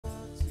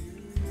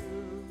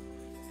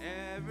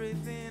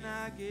Everything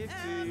I give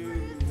to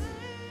you.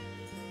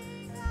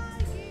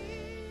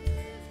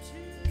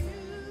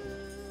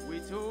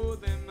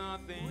 Withholding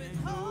nothing.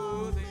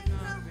 Withholding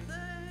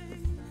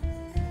nothing.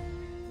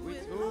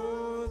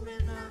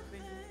 Withholding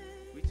nothing.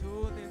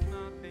 Withholding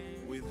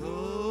nothing.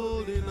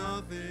 Withholding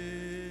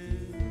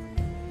nothing.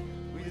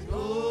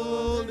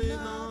 Withholding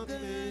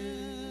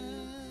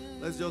nothing.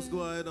 Let's just go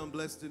ahead and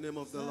bless the name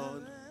of the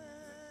Lord.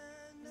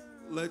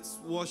 Let's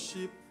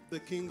worship the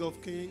King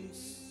of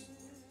Kings,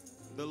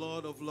 the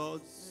Lord of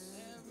Lords,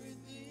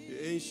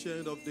 the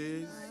Ancient of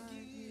Days,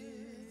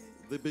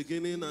 the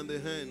beginning and the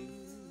end,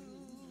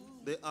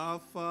 the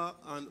Alpha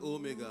and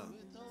Omega,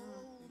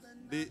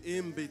 the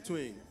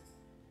in-between,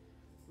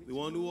 the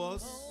one who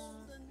was,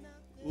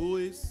 who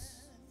is,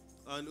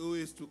 and who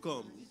is to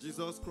come.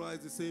 Jesus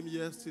Christ, the same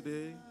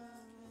yesterday,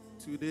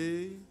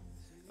 today,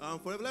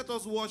 and forever. Let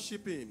us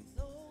worship him.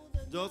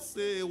 Just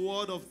say a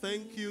word of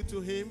thank you to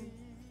him.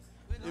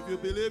 If you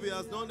believe he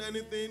has done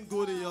anything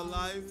good in your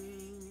life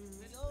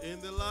in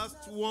the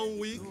last 1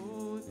 week,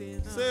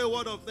 say a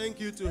word of thank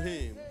you to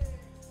him.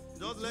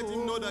 Just let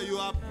him know that you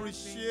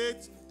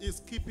appreciate his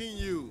keeping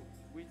you.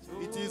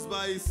 It is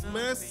by his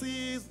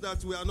mercies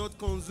that we are not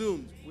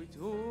consumed.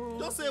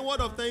 Just say a word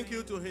of thank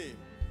you to him.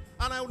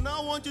 And I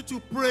now want you to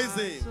praise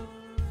him.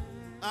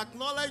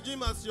 Acknowledge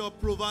him as your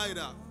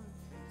provider.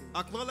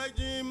 Acknowledge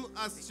him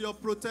as your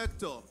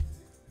protector.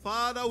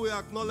 Father, we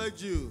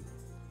acknowledge you,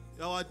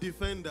 our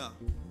defender,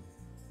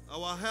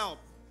 our help,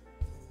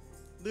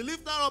 the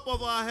lifter up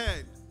of our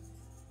head.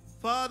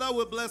 Father,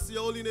 we bless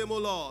your holy name, O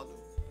Lord.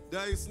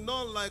 There is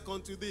none like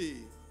unto thee.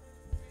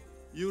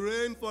 You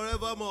reign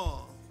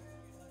forevermore.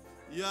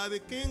 You are the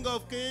King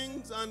of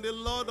kings and the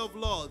Lord of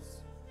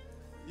lords.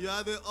 You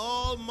are the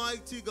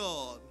Almighty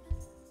God.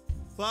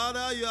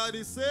 Father, you are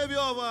the Savior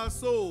of our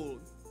soul.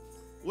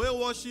 We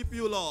worship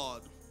you,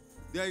 Lord.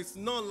 There is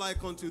none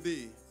like unto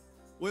thee.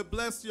 We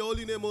bless your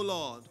holy name, O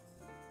Lord.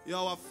 You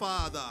are our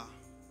Father.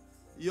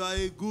 You are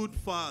a good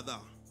Father.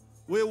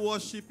 We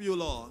worship you,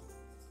 Lord.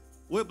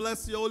 We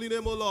bless your holy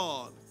name, O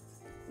Lord.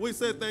 We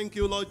say thank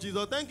you, Lord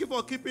Jesus. Thank you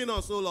for keeping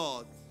us, O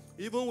Lord.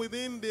 Even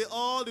within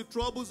all the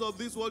troubles of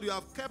this world, you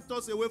have kept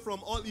us away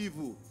from all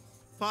evil.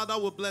 Father,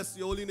 we bless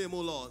your holy name, O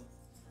Lord.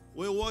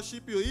 We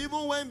worship you.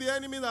 Even when the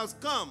enemy has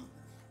come,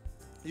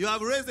 you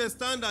have raised a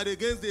standard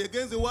against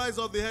the wiles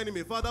of the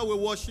enemy. Father, we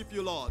worship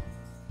you, Lord.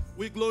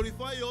 We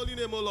glorify your holy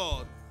name, O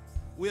Lord.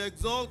 We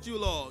exalt you,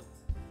 Lord.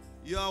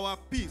 You are our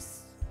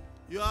peace.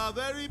 You are a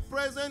very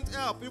present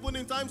help, even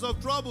in times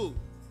of trouble.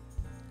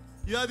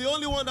 You are the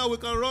only one that we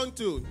can run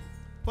to.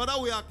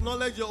 Father, we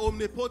acknowledge your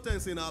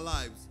omnipotence in our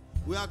lives.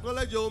 We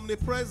acknowledge your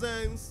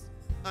omnipresence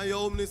and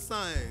your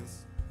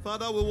omniscience.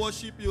 Father, we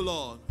worship you,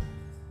 Lord.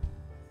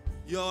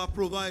 You are our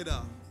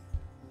provider,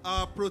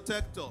 our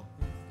protector,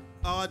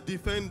 our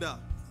defender,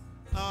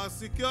 our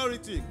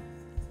security,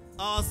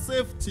 our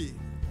safety,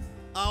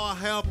 our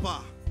helper.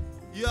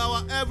 You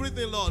are our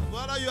everything, Lord.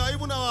 Father, you are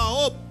even our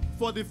hope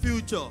for the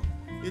future.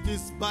 It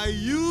is by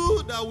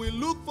you that we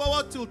look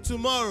forward to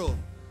tomorrow,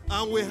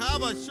 and we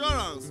have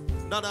assurance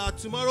that our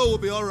tomorrow will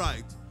be all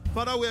right.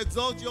 Father, we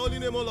exalt your holy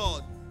name, O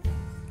Lord.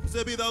 We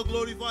say, be thou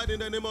glorified in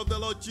the name of the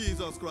Lord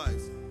Jesus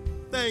Christ.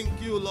 Thank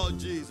you, Lord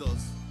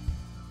Jesus.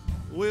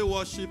 We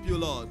worship you,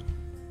 Lord.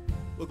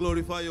 We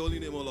glorify your holy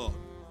name, O Lord.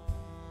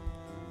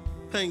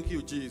 Thank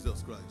you,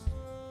 Jesus Christ.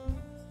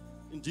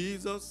 In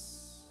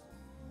Jesus'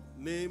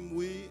 name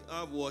we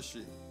have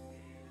worship.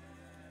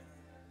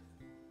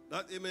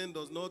 That amen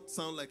does not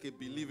sound like a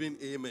believing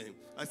amen.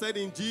 I said,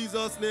 in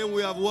Jesus' name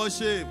we have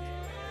worship.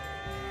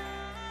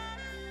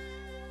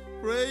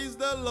 Praise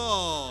the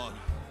Lord.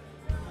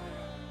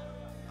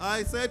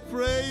 I said,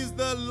 praise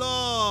the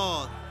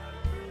Lord.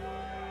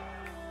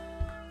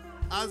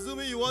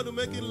 Assuming you want to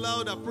make it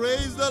louder,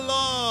 praise the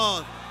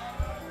Lord.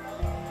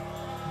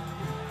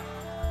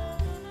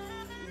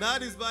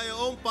 That is by your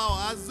own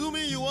power.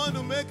 Assuming you want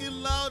to make it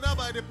louder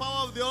by the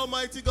power of the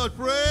Almighty God,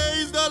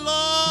 praise the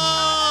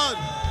Lord.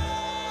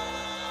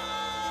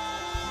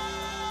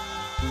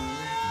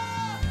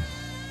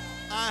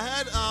 I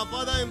heard our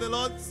Father in the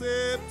Lord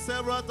say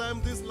several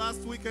times this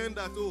last weekend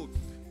that, oh,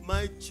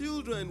 my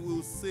children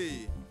will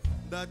say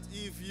that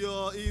if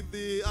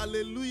the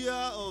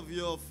hallelujah of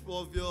your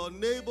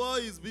neighbor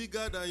is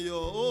bigger than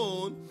your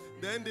own,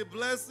 then the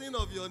blessing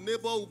of your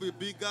neighbor will be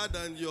bigger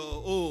than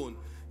your own.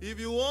 If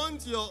you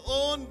want your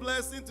own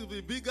blessing to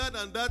be bigger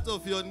than that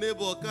of your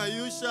neighbor, can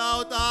you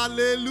shout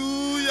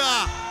hallelujah?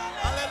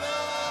 Hallelujah!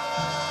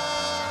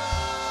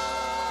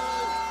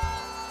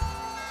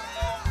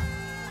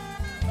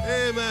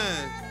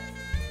 Amen.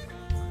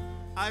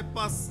 I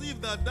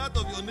perceive that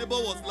of your neighbor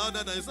was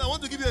louder than you. So I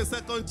want to give you a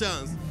second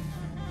chance.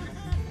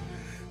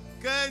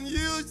 Can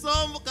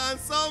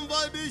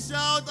somebody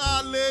shout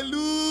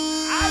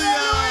hallelujah?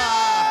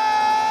 Hallelujah!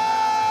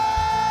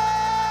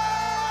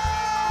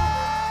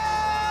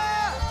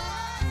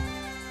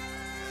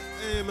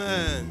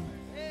 Amen.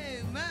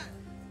 Amen.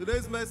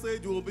 Today's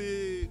message will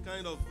be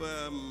kind of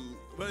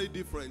very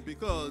different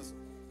because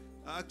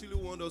I actually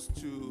want us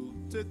to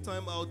take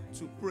time out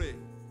to pray.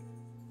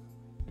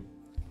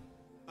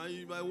 And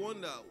you might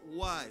wonder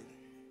why.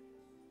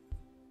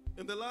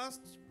 In the last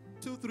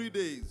 2-3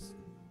 days,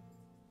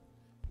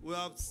 we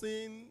have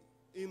seen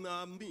in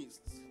our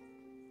midst,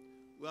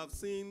 we have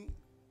seen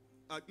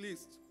at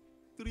least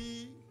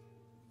 3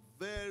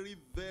 very,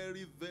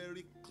 very,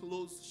 very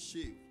close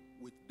shaves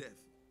with death.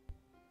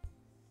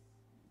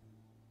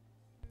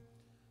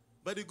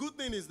 But the good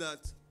thing is that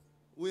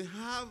we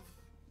have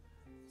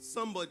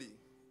somebody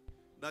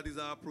that is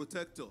our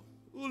protector,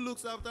 who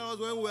looks after us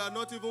when we are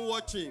not even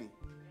watching.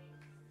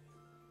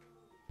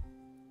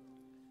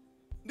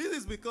 This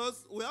is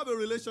because we have a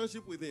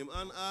relationship with him,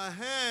 and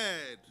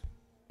ahead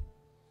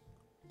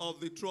of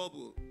the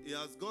trouble, he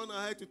has gone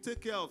ahead to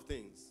take care of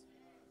things.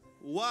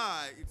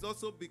 Why? It's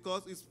also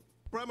because it's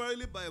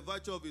primarily by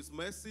virtue of his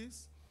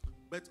mercies,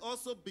 but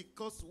also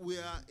because we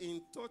are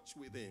in touch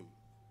with him.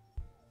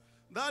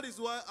 That is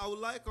why I would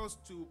like us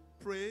to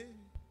pray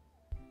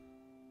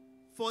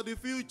for the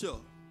future.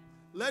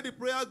 Let the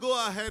prayer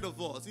go ahead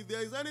of us. If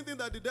there is anything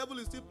that the devil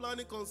is still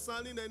planning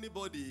concerning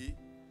anybody,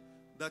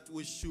 that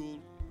we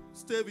should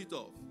stave it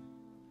off.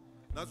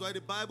 That's why the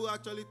Bible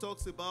actually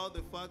talks about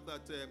the fact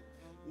that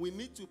we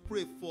need to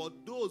pray for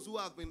those who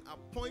have been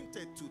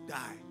appointed to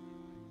die.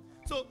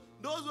 So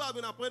those who have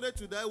been appointed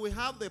to die, we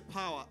have the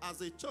power as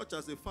a church,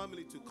 as a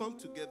family, to come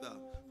together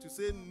to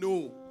say,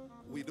 no,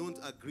 we don't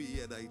agree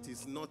here that it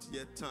is not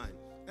yet time.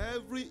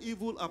 Every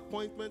evil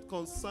appointment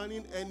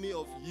concerning any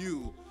of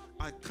you,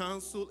 I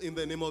cancel in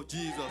the name of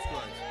Jesus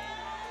Christ.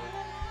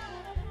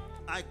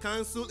 I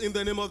cancel in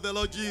the name of the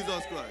Lord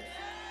Jesus Christ.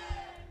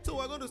 So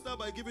we're going to start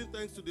by giving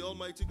thanks to the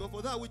Almighty God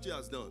for that which he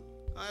has done.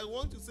 I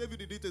want to save you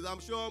the details.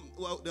 I'm sure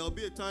there will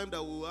be a time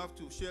that we'll have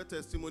to share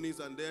testimonies,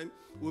 and then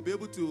we'll be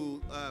able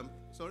to,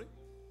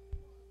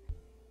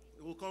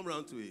 we'll come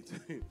around to it.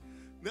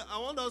 Now, I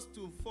want us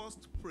to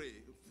first pray,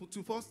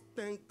 to first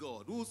thank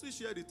God. We will see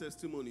share the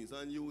testimonies,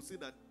 and you will see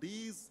that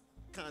these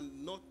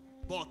cannot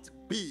but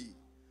be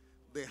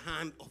the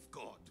hand of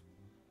God.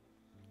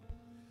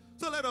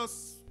 So let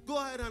us go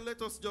ahead and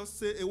let us just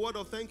say a word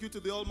of thank you to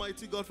the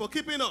Almighty God for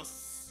keeping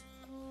us,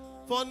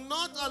 for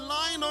not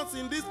allowing us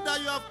in this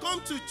that you have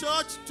come to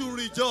church to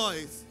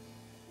rejoice.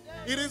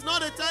 It is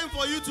not a time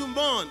for you to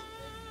mourn.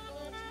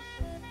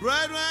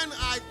 Brethren,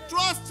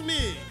 trust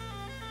me,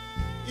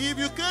 if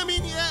you came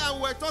in here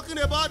and we're talking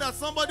about that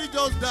somebody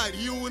just died,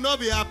 you will not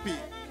be happy.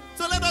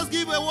 So let us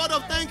give a word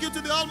of thank you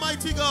to the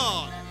Almighty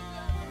God.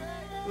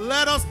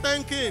 Let us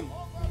thank him.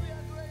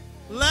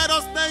 Let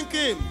us thank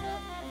him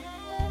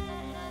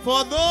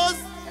for those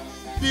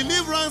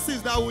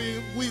deliverances that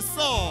we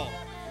saw,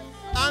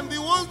 and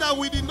the ones that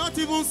we did not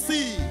even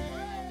see.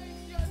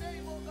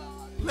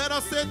 Let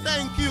us say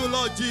thank you,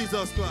 Lord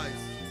Jesus Christ.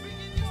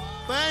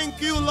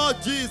 Thank you,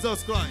 Lord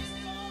Jesus Christ.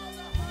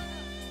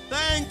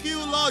 Thank you,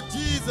 Lord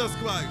Jesus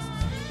Christ.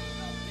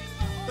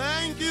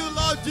 Thank you,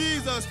 Lord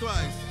Jesus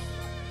Christ.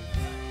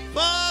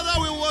 Father,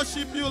 we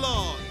worship you,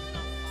 Lord.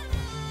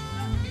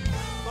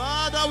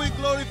 Father, we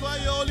glorify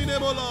your holy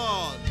name, O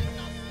Lord.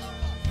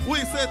 We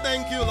say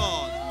thank you,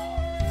 Lord.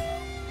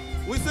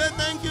 We say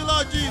thank you,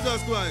 Lord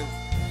Jesus Christ.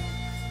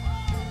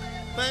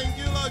 Thank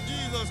you, Lord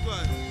Jesus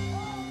Christ.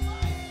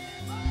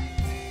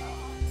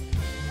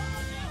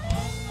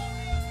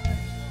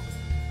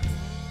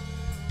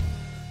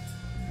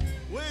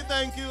 We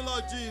thank you,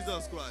 Lord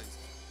Jesus Christ.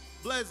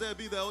 Blessed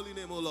be the holy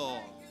name, O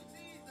Lord.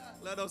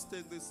 Let us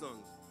take this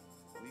song.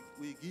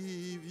 We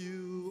give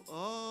you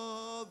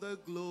all the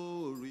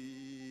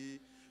glory.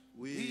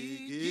 We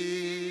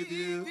give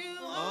you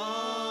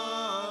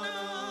honor.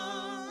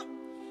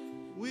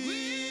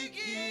 We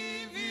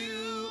give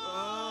you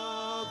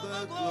all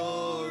the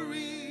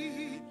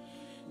glory.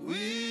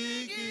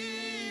 We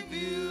give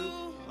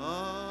you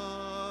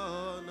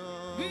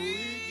honor. We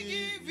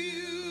give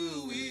you.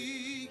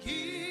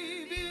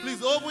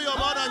 Please open your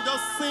mouth and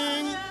just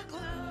sing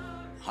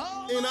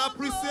in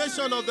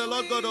appreciation of the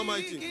Lord God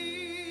Almighty.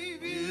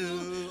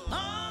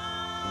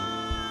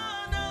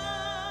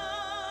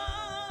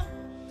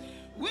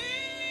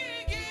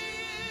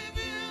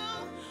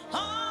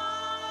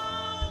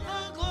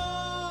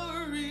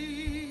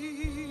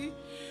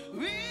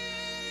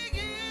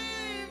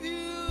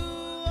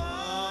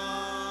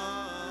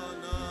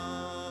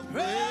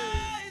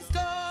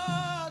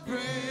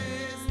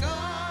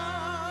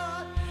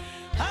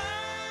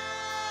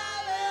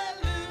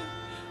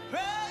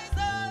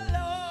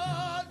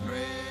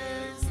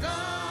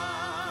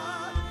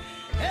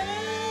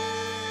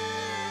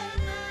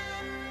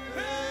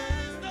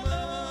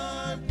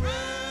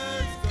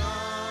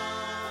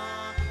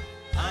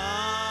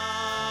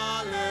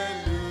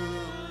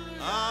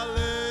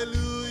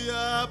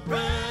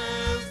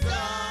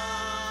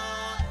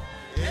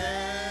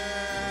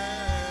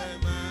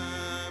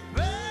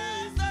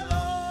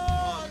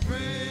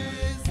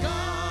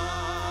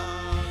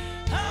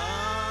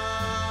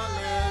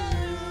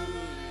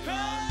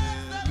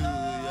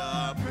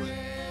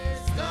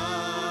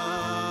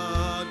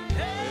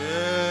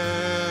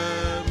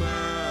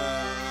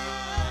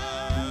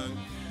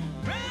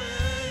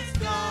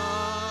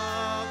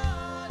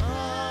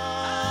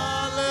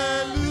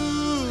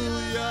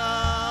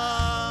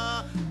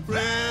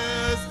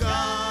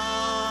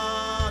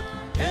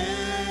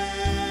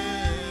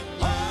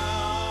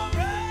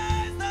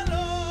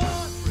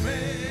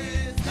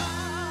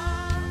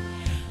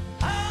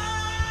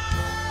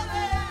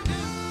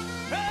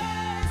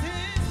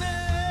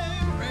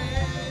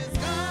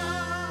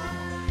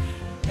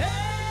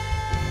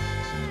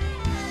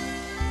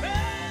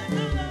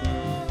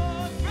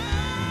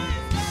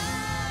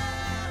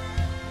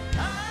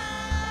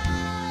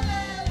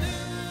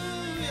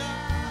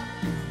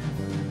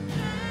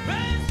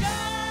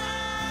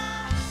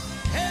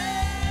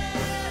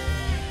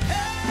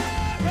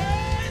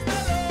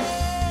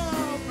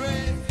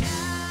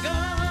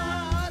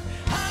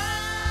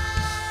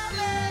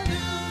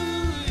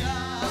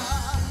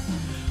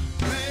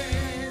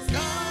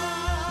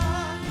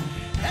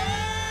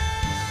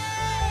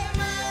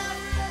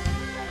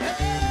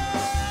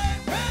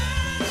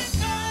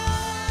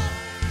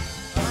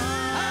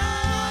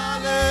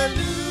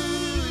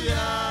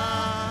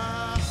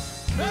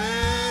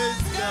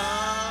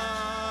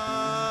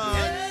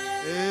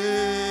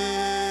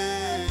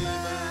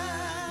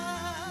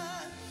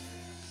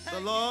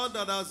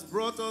 has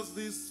brought us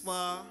this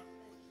far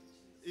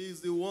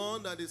is the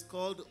one that is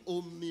called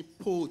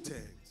omnipotent.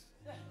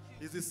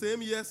 He's the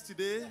same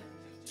yesterday,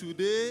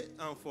 today,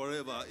 and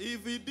forever.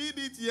 If he did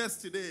it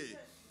yesterday,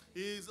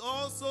 he is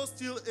also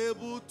still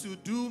able to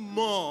do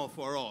more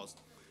for us.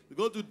 He's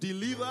going to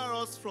deliver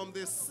us from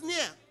the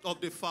snare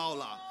of the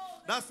fowler.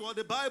 That's what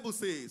the Bible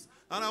says.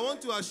 And I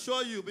want to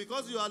assure you,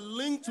 because you are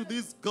linked to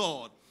this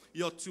God,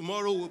 your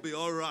tomorrow will be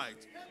all right.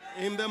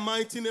 In the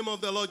mighty name of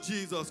the Lord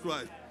Jesus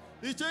Christ.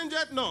 He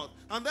changeth not.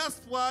 And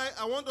that's why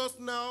I want us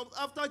now,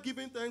 after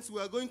giving thanks,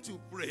 we are going to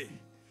pray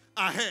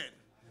ahead.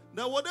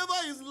 That whatever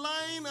is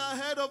lying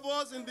ahead of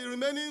us in the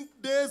remaining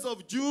days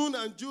of June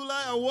and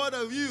July and what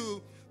have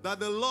you, that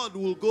the Lord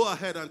will go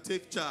ahead and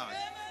take charge.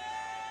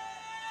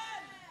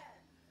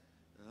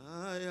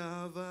 I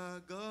have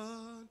a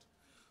God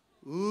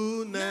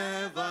who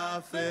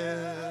never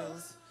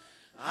fails.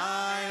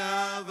 I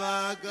have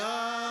a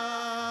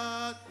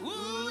God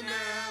who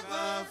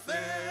never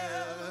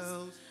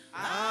fails.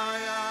 I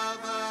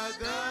have a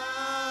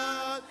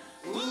God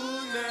who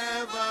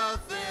never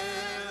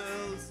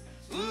fails.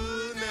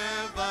 Who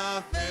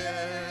never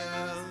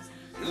fails.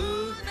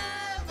 Who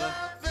never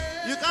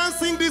fails. You can't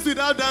sing this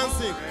without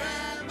dancing.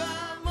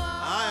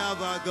 I have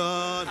a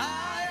God. I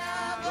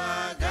have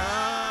a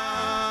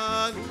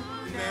God who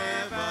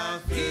never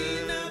fails.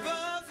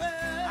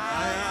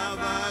 I have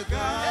a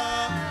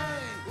God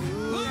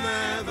who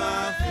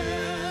never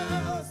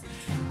fails.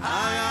 I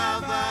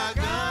have a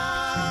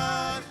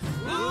God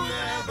who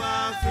never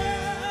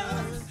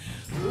fails.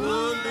 Who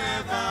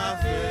never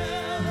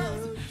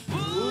fails.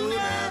 Who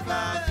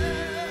never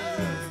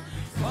fails.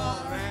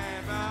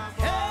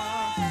 Forevermore.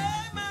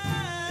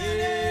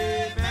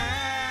 Amen.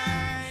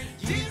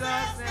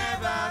 Jesus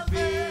never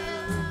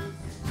fails.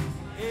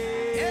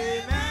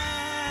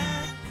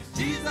 Amen.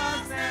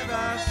 Jesus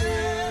never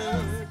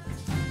fails.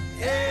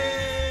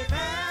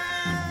 Amen.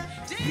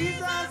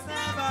 Jesus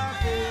never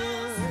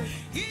fails.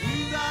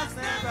 Jesus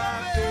never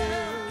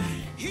fails.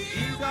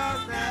 Jesus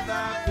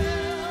never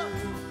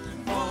fails.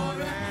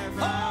 Forevermore.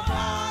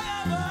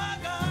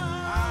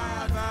 I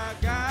have a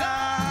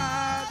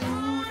God who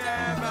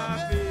never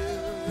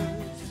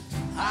fails.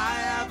 I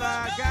have a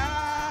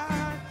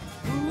God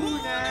who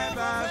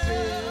never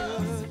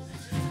fails.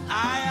 I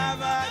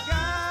have a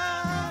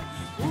God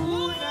who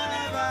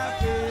never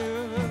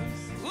fails.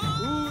 Who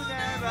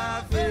never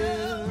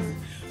fails.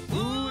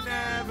 Who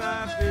never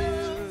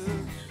fails.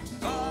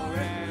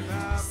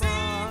 Forevermore.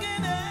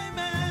 Singing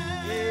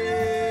amen.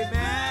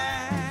 Amen.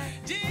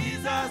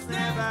 Jesus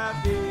never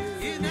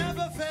fails. He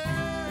never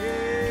fails.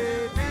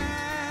 Amen.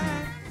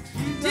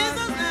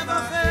 Jesus never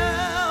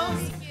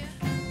fails.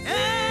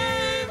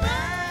 Amen.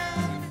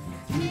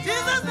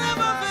 Jesus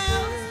never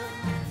fails.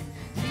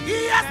 He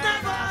has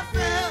never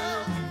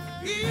failed.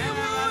 He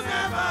will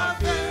never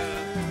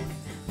fail.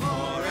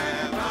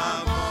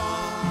 Forevermore.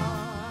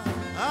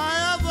 I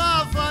have a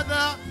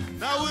Father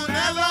that will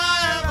never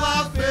ever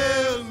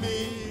fail me.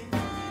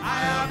 I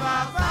have a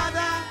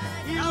Father,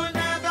 He will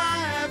never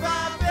ever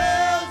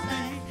fail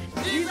me.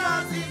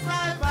 Jesus is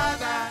my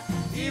Father,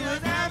 He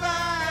will never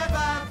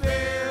ever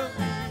fail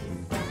me.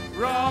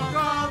 Rock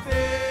of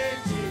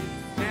Ages,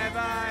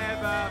 never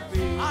ever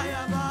fail. I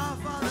have a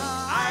Father.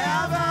 I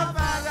have a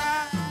Father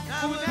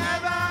who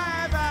never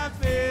ever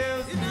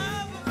fails He me.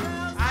 never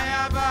fails. I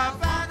have a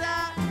Father,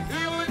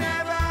 He will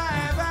never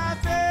ever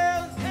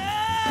fail me.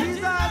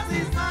 Jesus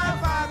is my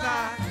Father,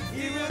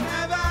 He will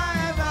never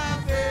ever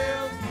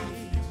fail me.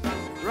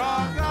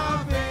 Rock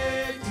of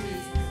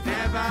Ages,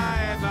 never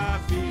ever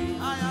fail.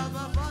 I have a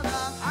Father.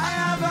 I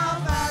have a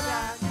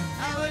Father,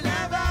 that will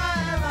never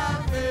ever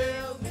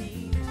fail me.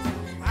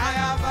 I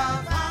have a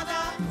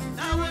Father,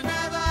 that will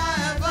never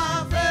ever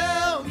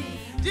fail me.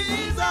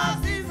 Jesus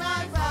is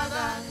my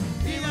Father,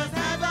 He will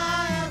never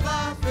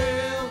ever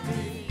fail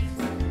me.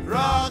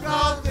 Rock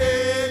of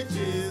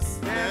Ages,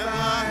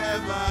 never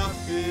ever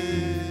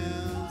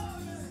fail.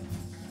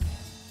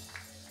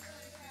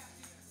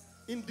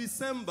 In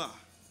December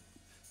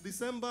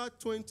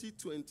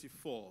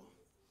 2024,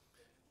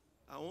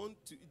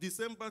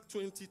 December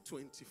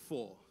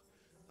 2024,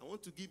 I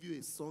want to give you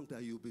a song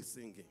that you'll be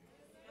singing.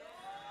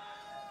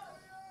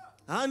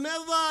 I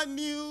never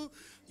knew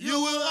you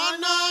will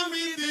honor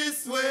me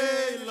this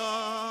way,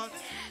 Lord.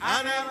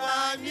 I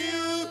never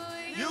knew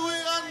you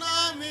will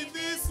honor me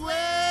this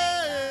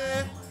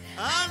way.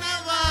 I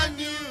never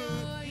knew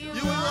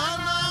you will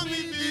honor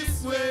me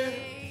this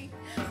way.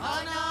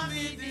 Honor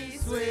me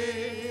this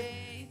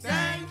way.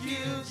 Thank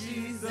you,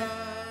 Jesus.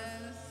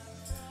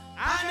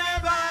 I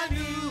never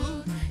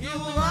knew you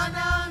would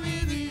honor me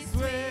this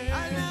way.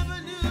 I never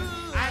knew.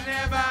 I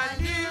never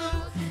knew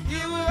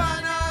you would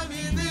honor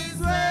me this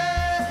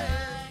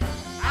way.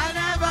 I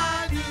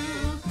never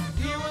knew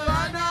you would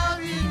honor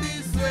me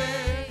this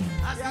way.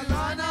 As you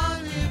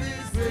honor me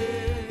this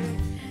way.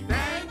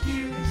 Thank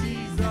you,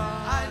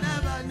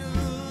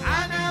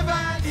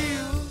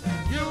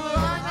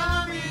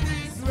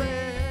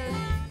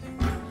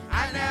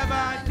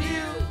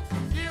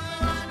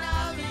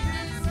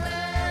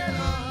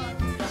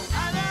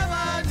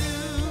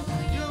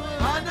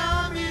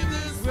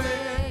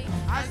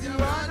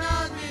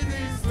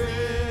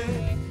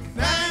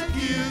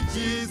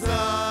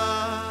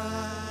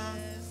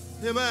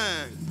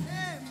 Amen.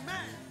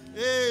 Amen.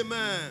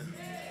 Amen.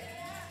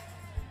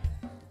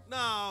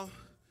 Now,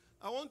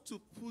 I want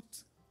to put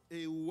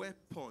a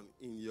weapon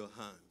in your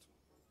hand.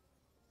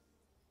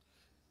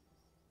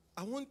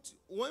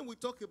 When we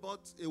talk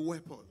about a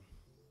weapon,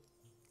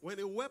 when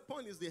a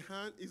weapon is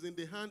in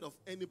the hand of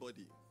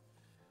anybody,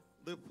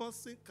 the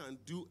person can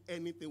do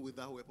anything with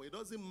that weapon. It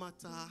doesn't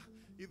matter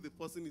if the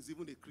person is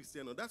even a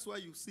Christian or. That's why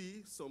you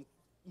see some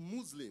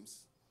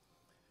Muslims,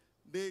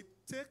 they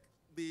take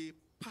the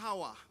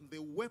power, the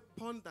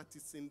weapon that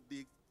is in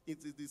the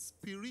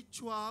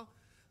spiritual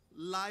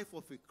life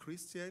of a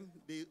Christian,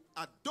 they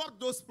adopt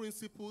those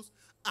principles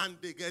and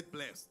they get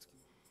blessed.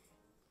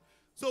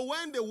 So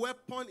when the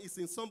weapon is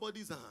in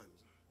somebody's hand,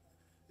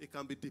 it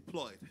can be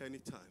deployed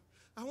anytime.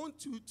 I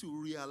want you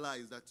to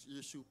realize that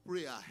you should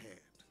pray ahead.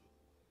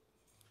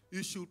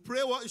 You should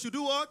pray what? You should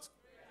do what?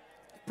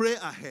 Pray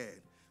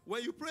ahead.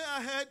 When you pray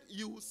ahead,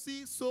 you will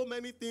see so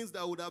many things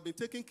that would have been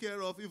taken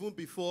care of even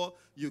before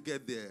you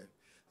get there.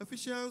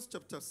 Ephesians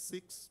chapter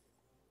 6.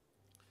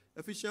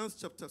 Ephesians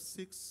chapter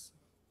 6,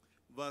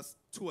 verse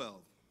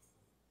 12.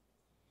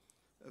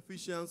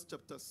 Ephesians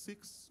chapter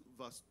 6,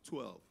 verse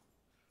 12.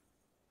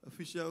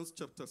 Ephesians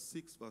chapter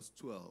 6, verse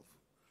 12.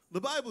 The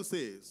Bible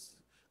says,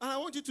 and I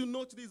want you to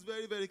note this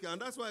very, very clearly,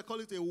 and that's why I call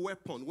it a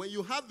weapon. When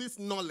you have this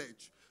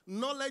knowledge,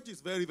 knowledge is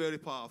very, very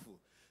powerful.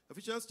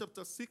 Ephesians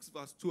chapter 6,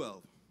 verse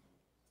 12.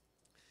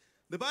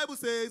 The Bible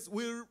says,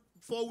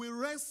 for we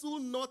wrestle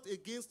not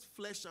against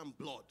flesh and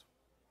blood,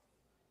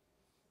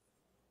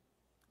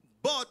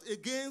 but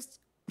against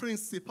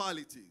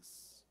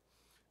principalities,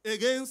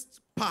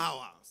 against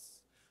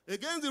powers,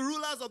 against the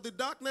rulers of the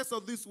darkness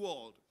of this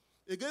world,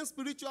 against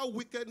spiritual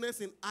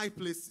wickedness in high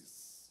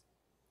places.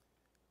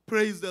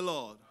 Praise the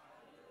Lord.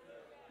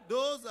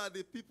 Those are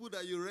the people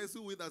that you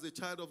wrestle with as a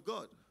child of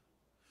God.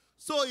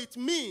 So it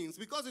means,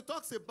 because it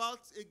talks about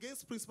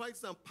against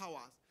principalities and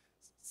powers,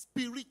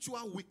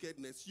 spiritual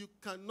wickedness. You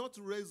cannot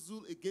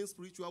wrestle against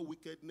spiritual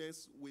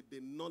wickedness with the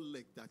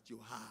knowledge that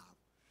you have.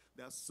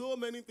 There are so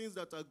many things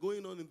that are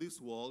going on in this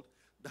world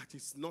that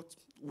is not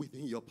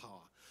within your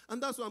power.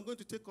 And that's why I'm going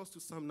to take us to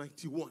Psalm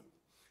 91.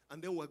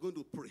 And then we're going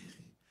to pray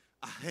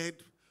ahead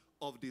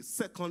of the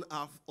second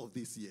half of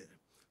this year.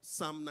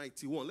 Psalm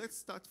 91. Let's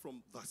start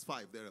from verse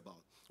 5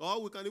 thereabout.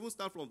 Or we can even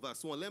start from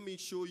verse 1. Let me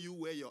show you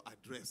where your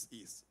address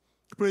is.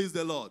 Praise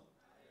the Lord.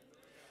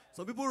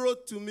 Some people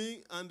wrote to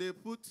me and they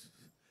put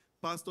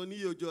Pastor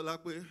Niyi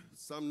Ojuolape,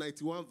 Psalm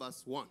 91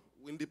 verse 1.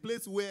 In the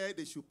place where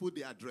they should put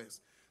the address.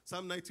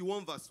 Psalm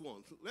 91 verse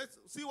 1. Let's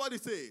see what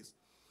it says.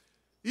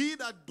 He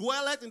that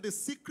dwelleth in the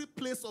secret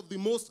place of the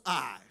Most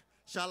High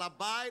shall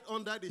abide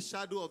under the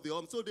shadow of the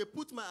Almighty. So they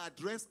put my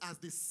address as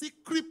the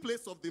secret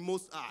place of the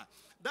Most High.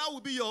 That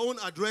will be your own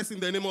address in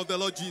the name of the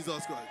Lord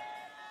Jesus Christ.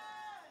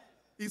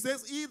 He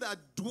says, he that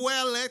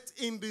dwelleth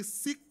in the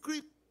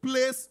secret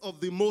place of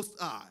the Most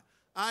High.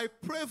 I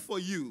pray for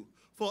you,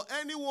 for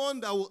anyone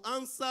that will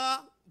answer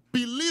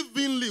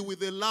believingly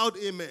with a loud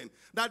amen,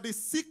 that the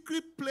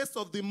secret place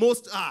of the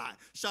Most High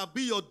shall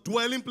be your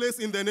dwelling place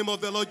in the name of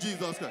the Lord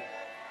Jesus Christ.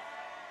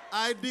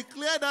 I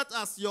declare that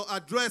as your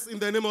address in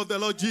the name of the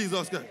Lord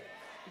Jesus Christ.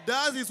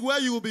 That is where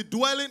you will be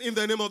dwelling in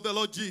the name of the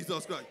Lord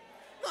Jesus Christ.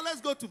 Now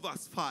let's go to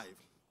verse 5.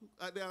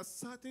 There are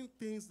certain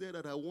things there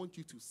that I want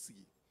you to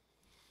see.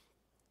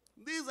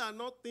 These are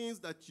not things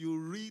that you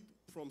read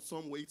from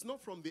somewhere. It's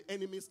not from the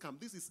enemy's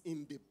camp. This is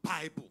in the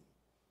Bible.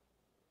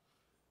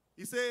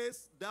 He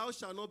says, thou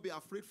shalt not be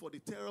afraid for the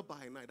terror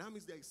by night. That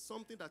means there is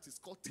something that is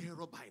called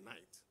terror by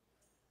night.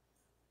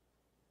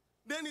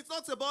 Then it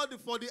talks about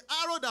for the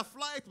arrow that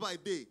flieth by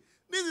day.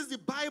 This is the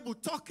Bible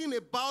talking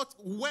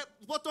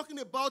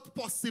about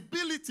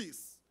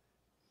possibilities.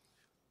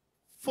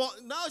 For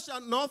thou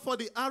shalt not for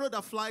the arrow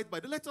that flieth by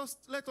day. Let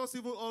us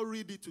even all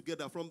read it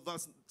together from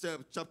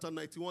chapter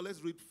 91.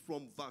 Let's read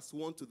from verse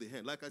 1 to the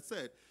end. Like I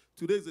said,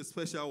 today is a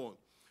special one.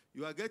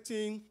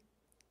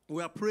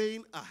 We are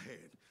praying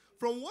ahead.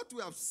 From what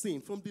we have seen,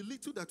 from the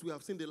little that we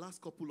have seen the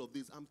last couple of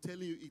days, I'm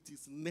telling you it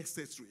is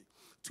necessary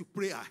to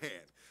pray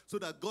ahead so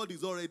that God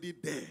is already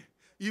there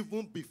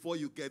even before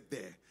you get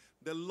there.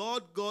 The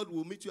Lord God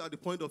will meet you at the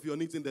point of your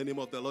needs in the name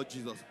of the Lord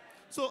Jesus.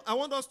 So I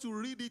want us to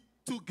read it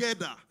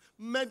together,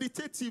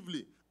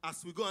 meditatively,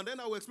 as we go. And then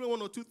I will explain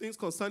one or two things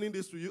concerning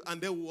this to you,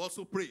 and then we'll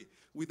also pray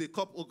with a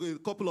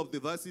couple of the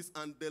verses,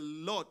 and the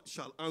Lord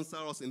shall answer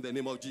us in the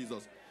name of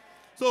Jesus.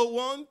 So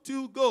 1,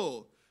 2,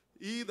 go.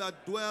 He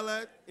that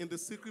dwelleth in the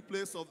secret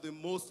place of the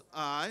Most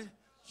High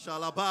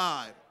shall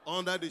abide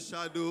under the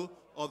shadow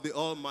of the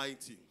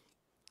Almighty.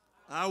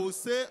 I will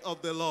say of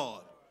the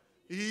Lord,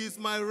 He is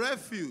my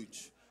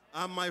refuge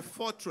and my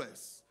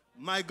fortress,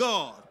 my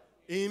God,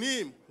 in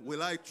Him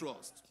will I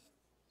trust.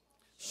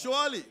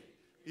 Surely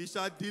He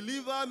shall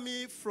deliver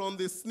me from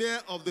the snare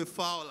of the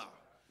fowler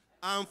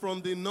and from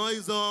the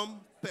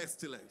noisome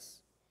pestilence.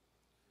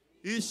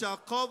 He shall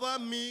cover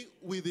me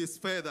with His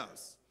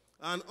feathers,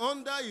 and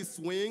under His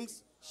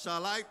wings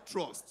shall I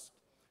trust.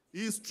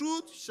 His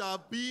truth shall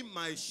be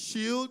my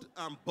shield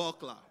and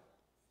buckler.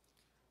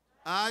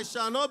 I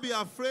shall not be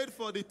afraid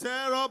for the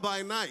terror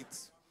by night,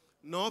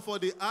 nor for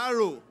the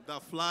arrow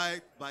that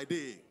flieth by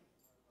day,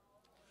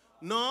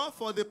 nor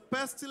for the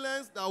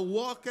pestilence that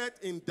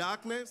walketh in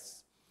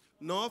darkness,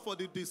 nor for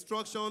the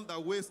destruction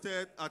that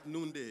wasteth at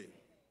noonday.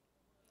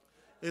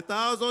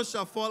 1,000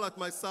 shall fall at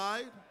my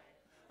side,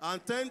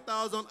 and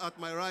 10,000 at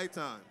my right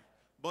hand,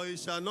 but it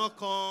shall not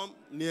come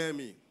near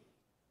me.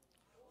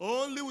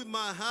 Only with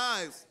my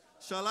eyes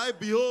shall I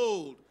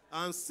behold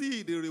and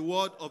see the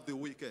reward of the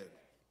wicked.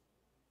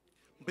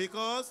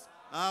 Because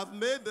I have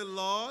made the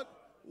Lord,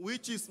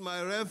 which is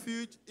my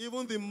refuge,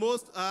 even the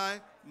Most High,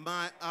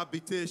 my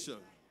habitation.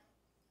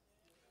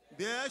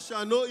 There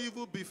shall no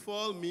evil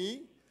befall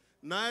me,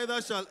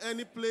 neither shall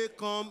any plague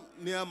come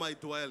near my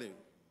dwelling.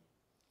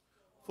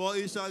 For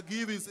he shall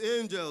give his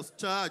angels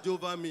charge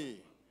over me,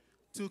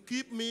 to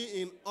keep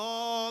me in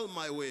all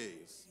my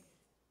ways.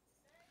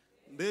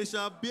 They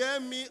shall bear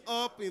me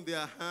up in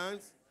their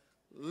hands,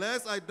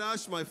 lest I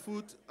dash my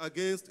foot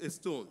against a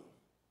stone.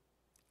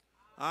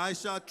 I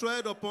shall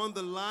tread upon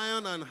the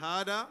lion and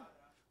adder,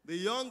 the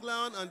young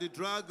lion and the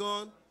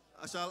dragon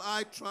shall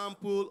I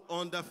trample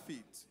under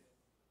feet.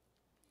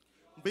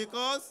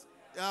 Because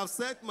I have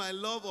set my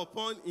love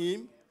upon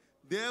him,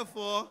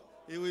 therefore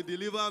he will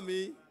deliver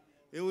me.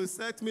 He will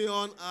set me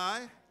on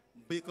high,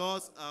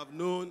 because I have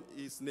known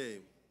his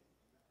name.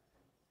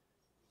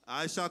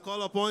 I shall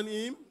call upon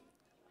him,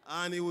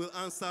 and he will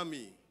answer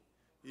me.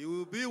 He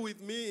will be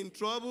with me in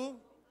trouble.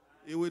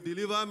 He will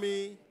deliver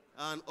me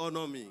and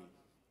honor me.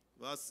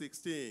 Verse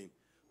 16.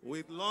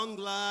 With long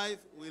life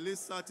will he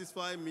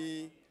satisfy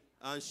me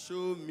and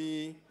show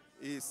me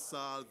his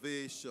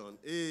salvation.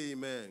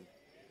 Amen.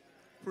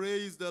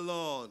 Praise the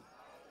Lord.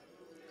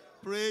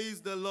 Praise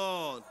the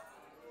Lord.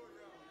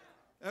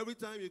 Every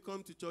time you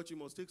come to church, you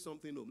must take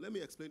something home. Let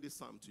me explain this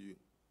psalm to you.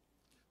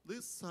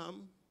 This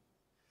psalm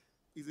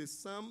is a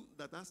psalm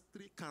that has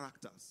 3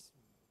 characters.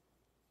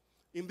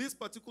 In this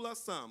particular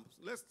psalm,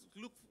 let's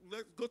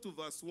go to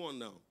verse 1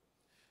 now.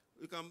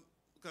 You can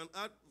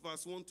add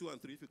verse 1, 2,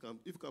 and 3 if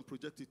you can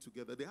project it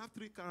together. They have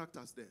 3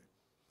 characters there.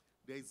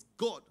 There is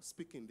God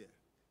speaking there.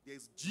 There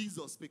is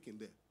Jesus speaking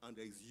there. And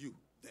there is you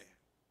there.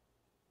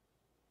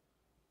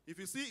 If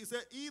you see, it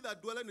said, he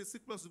that dwelleth in the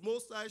secret place of the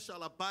Most High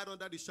shall abide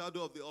under the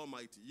shadow of the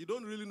Almighty. You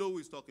don't really know who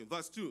is talking.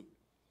 Verse 2.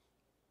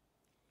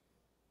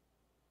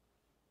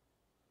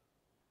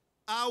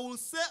 I will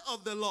say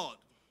of the Lord,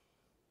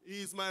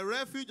 he is my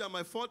refuge and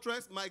my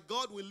fortress. My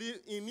God,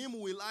 in him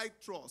will I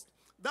trust.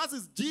 That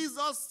is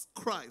Jesus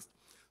Christ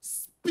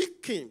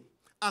speaking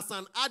as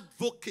an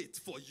advocate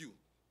for you.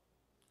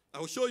 I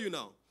will show you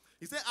now.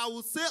 He said, I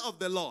will say of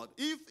the Lord.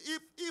 If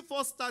he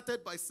first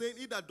started by saying,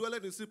 he that dwelleth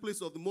in the secret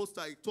place of the Most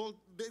High, he told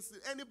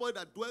anybody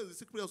that dwells in the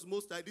secret place of the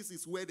Most High, this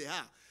is where they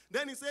are.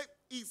 Then he said,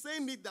 he's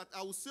saying it that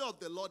I will say of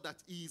the Lord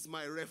that he is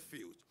my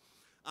refuge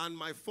and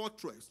my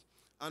fortress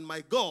and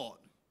my God.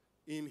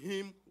 In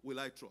him will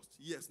I trust.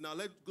 Yes, now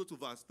let's go to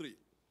verse 3.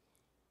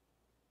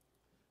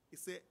 He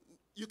said,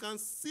 you can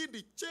see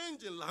the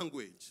change in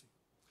language.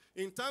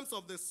 In terms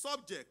of the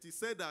subject, he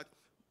said that,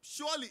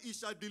 surely he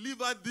shall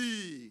deliver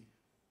thee.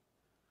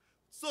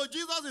 So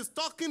Jesus is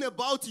talking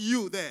about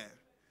you there.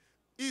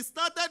 He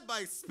started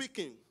by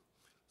speaking,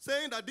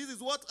 saying that this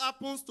is what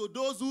happens to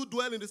those who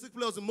dwell in the secret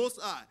place of the Most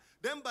High.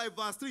 Then by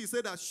verse 3, he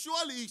said that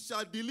surely he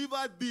shall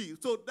deliver thee.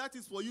 So that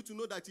is for you to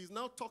know that he's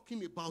now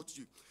talking about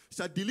you. He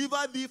shall deliver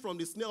thee from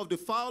the snare of the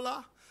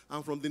fowler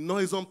and from the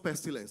noisome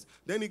pestilence.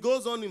 Then he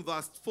goes on in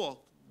verse 4,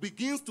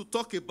 begins to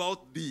talk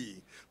about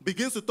thee.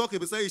 Begins to talk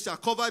about, say, he shall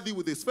cover thee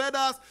with his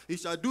feathers. He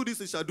shall do this,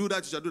 he shall do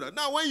that, he shall do that.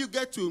 Now when you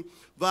get to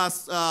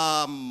verse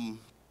 13.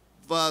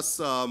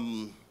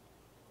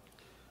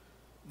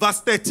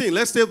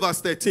 Let's say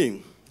verse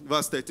 13.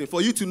 Verse 13.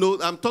 For you to know,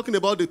 I'm talking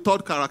about the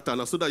 3rd character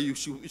now, so that it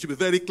should be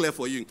very clear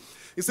for you.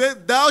 He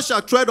said, thou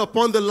shalt tread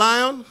upon the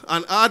lion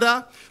and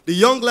adder, the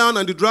young lion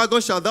and the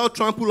dragon shalt thou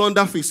trample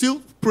under feet.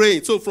 Still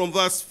praying. So from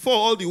verse 4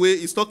 all the way,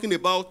 he's talking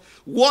about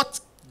what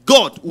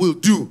God will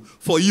do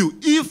for you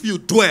if you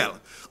dwell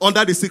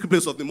under the secret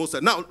place of the Most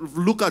High. Now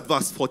look at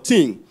verse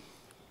 14.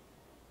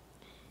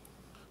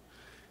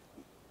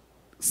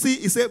 See,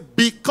 he said,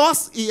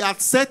 because he had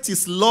set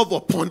his love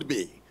upon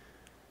me.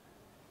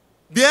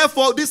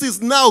 Therefore, this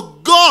is now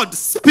God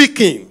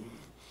speaking.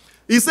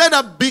 He said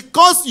that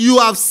because you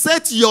have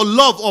set your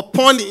love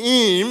upon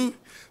him,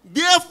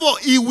 therefore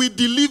he will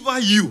deliver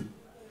you.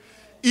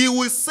 He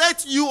will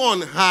set you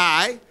on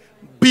high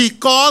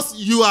because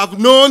you have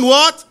known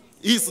what?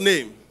 His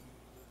name.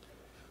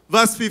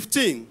 Verse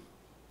 15.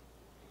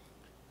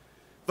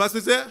 Verse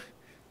 15.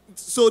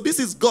 So this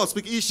is God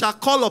speaking. He shall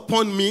call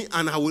upon me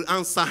and I will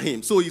answer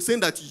him. So he's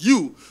saying that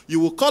you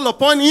will call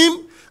upon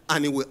him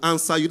and he will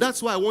answer you.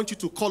 That's why I want you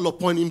to call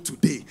upon him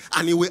today.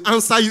 And he will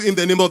answer you in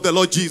the name of the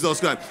Lord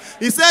Jesus Christ.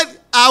 He said,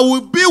 I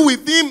will be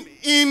with him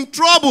in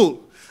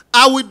trouble.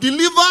 I will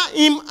deliver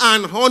him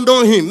and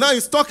honor him. Now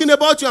he's talking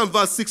about you in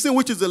verse 16,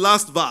 which is the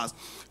last verse.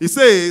 He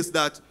says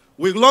that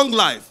with long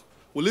life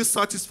will he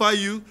satisfy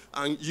you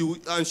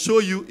and show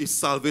you his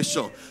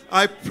salvation.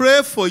 I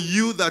pray for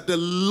you that the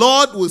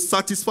Lord will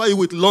satisfy you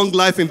with long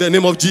life in the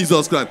name of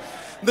Jesus Christ.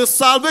 The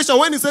salvation,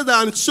 when he says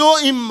that, and show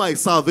him my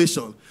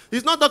salvation,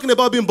 he's not talking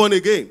about being born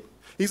again.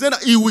 He said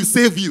that he will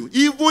save you,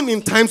 even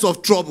in times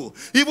of trouble,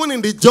 even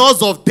in the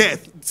jaws of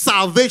death.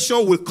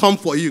 Salvation will come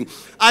for you.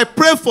 I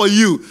pray for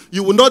you.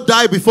 You will not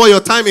die before your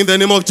time in the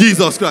name of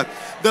Jesus Christ.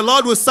 The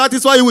Lord will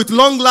satisfy you with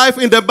long life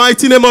in the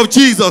mighty name of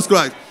Jesus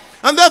Christ.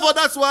 And therefore,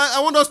 that's why I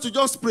want us to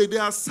just pray.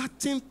 There are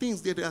certain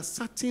things, there are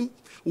certain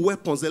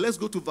weapons. Let's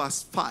go to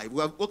verse 5.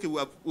 We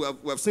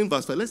have seen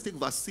verse 5. Let's take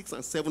verse 6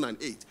 and 7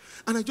 and 8.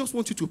 And I just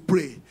want you to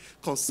pray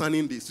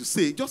concerning this. To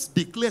say, just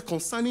declare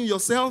concerning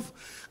yourself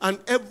and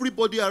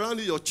everybody around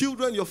you, your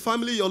children, your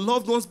family, your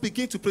loved ones.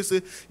 Begin to pray.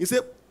 Say, he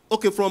said,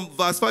 okay, from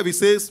verse 5, he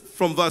says,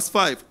 from verse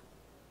 5.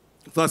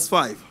 Verse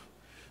 5.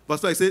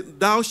 Verse 5, he said,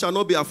 thou shalt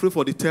not be afraid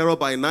for the terror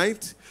by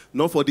night,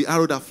 nor for the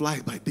arrow that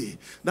flies by day.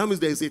 That means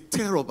there is a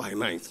terror by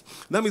night.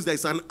 That means there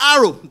is an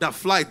arrow that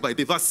flies by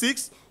day. Verse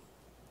 6.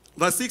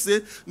 Verse 6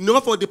 says,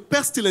 nor for the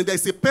pestilence, there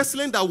is a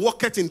pestilence that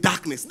walketh in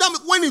darkness. That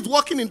means when it's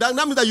walking in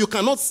darkness, that means that you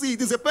cannot see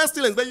it. It's a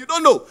pestilence, but you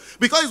don't know,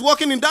 because it's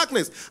walking in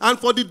darkness. And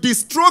for the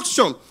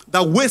destruction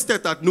that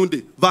wasteth at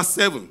noonday. Verse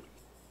 7.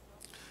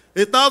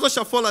 1,000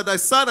 shall fall at thy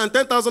side, and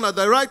 10,000 at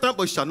thy right hand,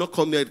 but shall not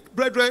come near it.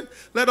 Brethren,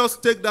 let us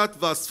take that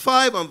verse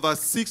 5 and verse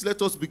 6. Let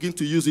us begin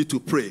to use it to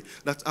pray.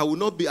 That I will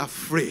not be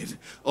afraid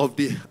of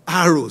the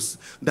arrows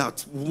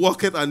that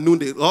walketh at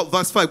noonday.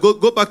 Verse 5.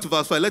 Go back to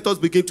verse 5. Let us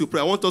begin to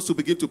pray. I want us to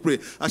begin to pray.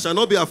 I shall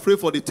not be afraid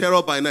for the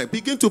terror by night.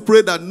 Begin to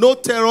pray that no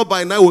terror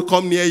by night will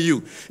come near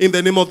you. In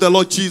the name of the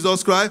Lord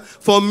Jesus Christ.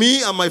 For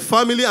me and my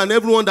family and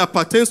everyone that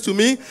pertains to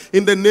me,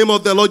 in the name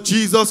of the Lord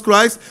Jesus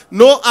Christ.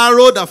 No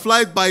arrow that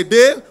flies by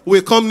day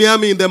will come near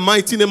me in the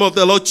mighty name of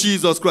the Lord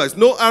Jesus Christ.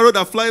 No arrow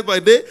that flies by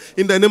day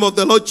in the name of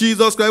the Lord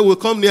Jesus Christ will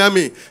come near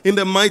me in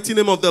the mighty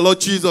name of the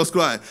Lord Jesus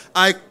Christ.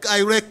 I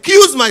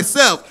recuse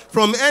myself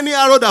from any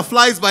arrow that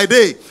flies by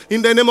day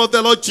in the name of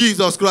the Lord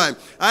Jesus Christ.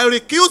 I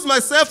recuse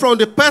myself from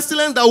the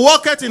pestilence that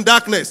walketh in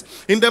darkness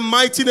in the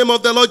mighty name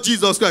of the Lord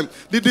Jesus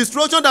Christ. The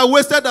destruction that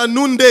wasted at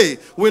noonday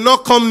will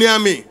not come near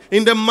me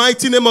in the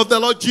mighty name of the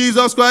Lord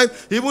Jesus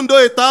Christ. Even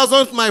though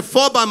 1,000 might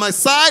fall by my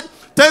side,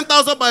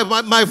 10,000 by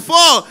my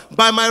fall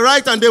by my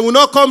right, and they will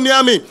not come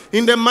near me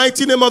in the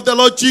mighty name of the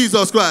Lord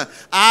Jesus Christ.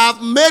 I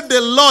have made the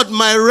Lord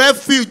my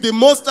refuge, the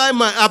Most High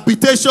my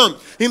habitation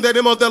in the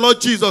name of the Lord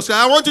Jesus Christ.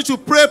 I want you to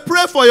pray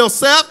for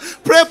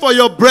yourself, pray for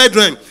your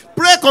brethren.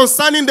 Pray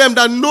concerning them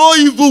that no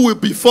evil will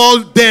befall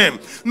them.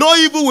 No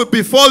evil will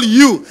befall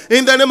you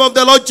in the name of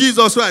the Lord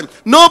Jesus Christ.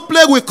 No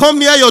plague will come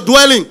near your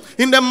dwelling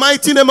in the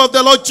mighty name of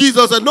the Lord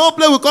Jesus. And no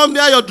plague will come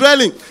near your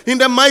dwelling in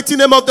the mighty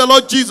name of the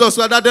Lord Jesus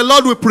Christ. That the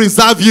Lord will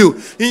preserve you.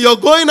 In your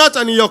going out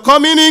and in your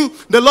coming in,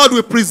 the Lord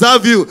will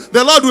preserve you.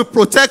 The Lord will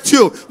protect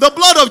you. The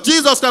blood of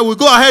Jesus Christ will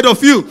go ahead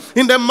of you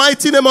in the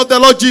mighty name of the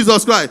Lord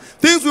Jesus Christ.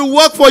 Things will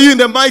work for you in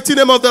the mighty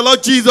name of the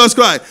Lord Jesus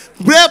Christ.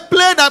 Pray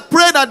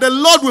that the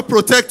Lord will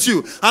protect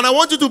you. And I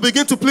want you to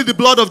begin to plead the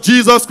blood of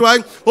Jesus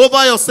Christ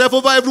over yourself,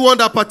 over everyone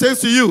that pertains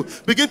to you.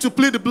 Begin to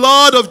plead the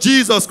blood of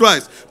Jesus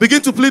Christ.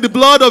 Begin to plead the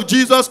blood of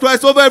Jesus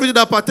Christ over everything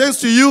that pertains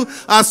to you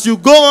as you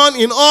go on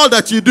in all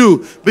that you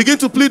do. Begin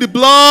to plead the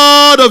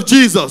blood of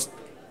Jesus.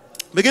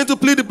 Begin to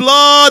plead the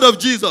blood of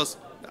Jesus.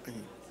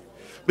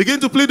 Begin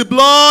to plead the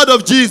blood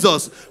of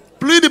Jesus.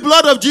 Plead the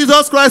blood of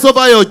Jesus Christ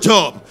over your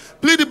job.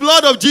 Plead the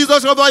blood of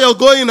Jesus over your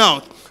going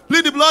out.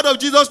 Plead the blood of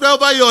Jesus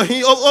Christ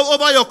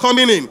over your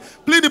coming in.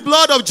 Plead the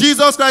blood of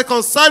Jesus Christ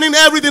concerning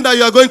everything that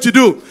you are going to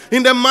do.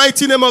 In the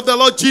mighty name of the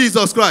Lord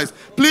Jesus Christ.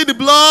 Plead the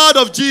blood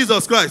of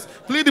Jesus Christ.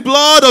 Plead the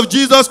blood of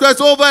Jesus Christ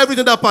over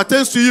everything that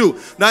pertains to you.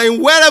 That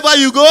in wherever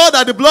you go,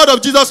 that the blood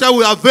of Jesus Christ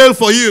will avail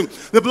for you.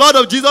 The blood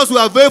of Jesus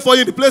will avail for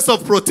you in the place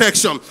of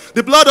protection.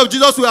 The blood of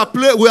Jesus will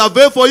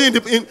avail for you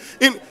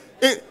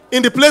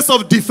in the place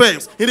of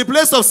defense, in the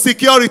place of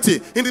security,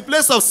 in the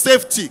place of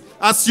safety.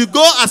 As you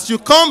go, as you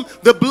come,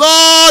 the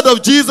blood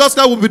of Jesus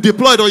Christ will be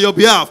deployed on your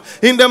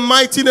behalf. In the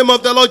mighty name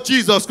of the Lord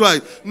Jesus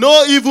Christ.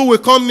 No evil will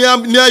come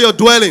near your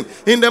dwelling.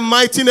 In the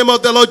mighty name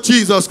of the Lord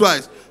Jesus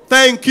Christ.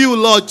 Thank you,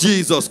 Lord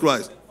Jesus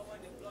Christ.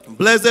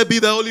 Blessed be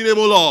the holy name,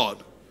 O Lord.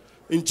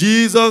 In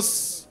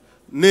Jesus'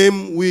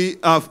 name we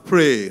have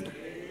prayed.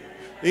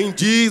 In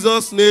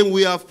Jesus' name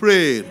we have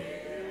prayed.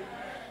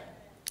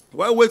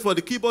 While I wait for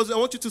the keyboards, I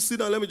want you to sit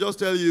down. Let me just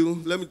tell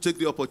you, let me take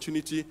the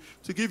opportunity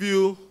to give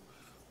you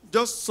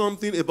just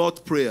something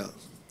about prayer.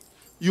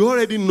 You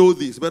already know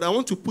this, but I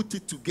want to put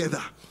it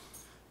together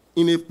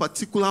in a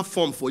particular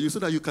form for you so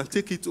that you can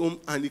take it home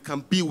and it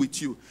can be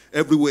with you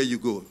everywhere you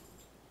go.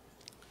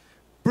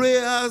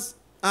 Prayers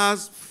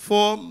has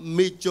 4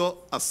 major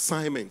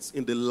assignments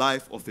in the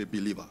life of a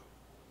believer.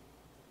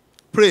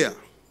 Prayer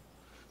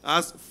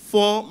has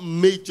 4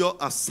 major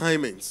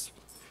assignments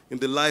in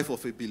the life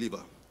of a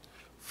believer.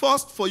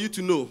 First, for you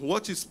to know,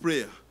 what is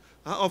prayer?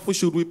 How often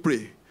should we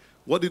pray?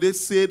 What did they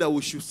say that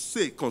we should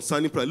say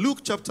concerning prayer? Luke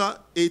chapter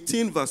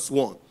 18, verse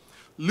 1.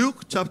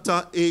 Luke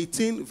chapter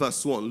 18,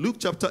 verse 1. Luke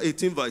chapter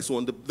 18, verse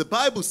 1. The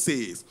Bible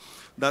says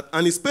that,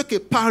 and he spake a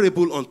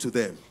parable unto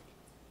them,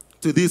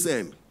 to this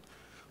end,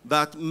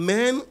 that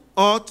men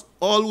ought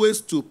always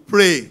to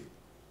pray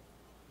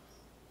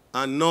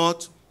and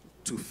not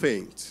to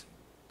faint.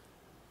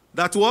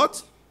 That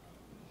what?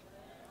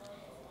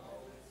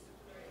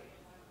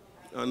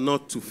 And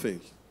not to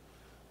faint.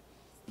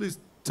 Please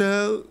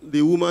tell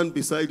the woman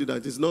beside you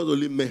that it's not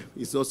only men,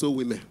 it's also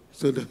women.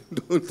 So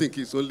don't think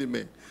it's only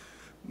men.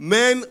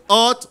 Men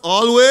ought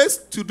always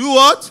to do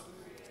what?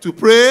 To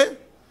pray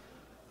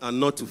and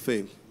not to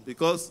faint.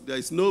 Because there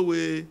is no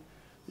way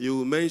you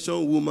will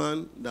mention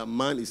woman that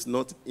man is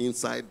not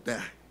inside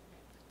there.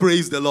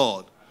 Praise the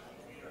Lord.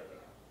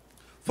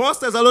 1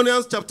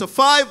 Thessalonians chapter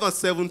 5 verse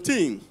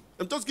 17.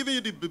 I'm just giving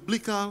you the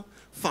biblical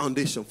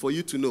foundation for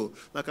you to know.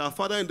 Like our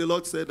Father in the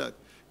Lord said that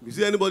if you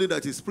see anybody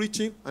that is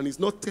preaching and is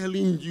not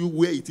telling you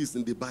where it is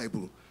in the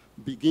Bible,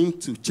 begin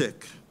to check.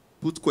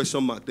 Put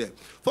question mark there.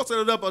 1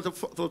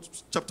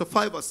 Thessalonians chapter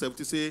 5 verse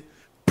 17 say,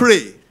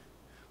 pray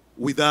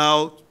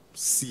without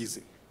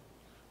ceasing.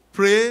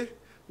 Pray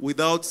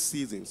without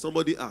ceasing.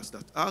 Somebody asked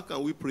that. How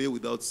can we pray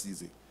without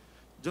ceasing?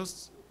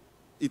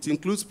 It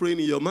includes praying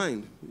in your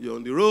mind. You're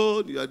on the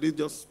road,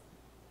 just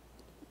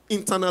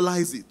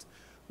internalize it.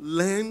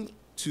 Learn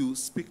to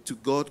speak to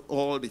God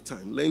all the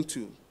time. Learn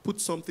to put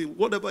something,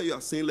 whatever you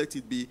are saying, let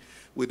it be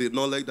with the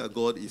knowledge that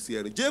God is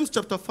hearing. James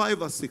chapter 5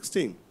 verse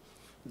 16.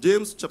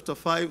 James chapter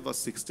 5 verse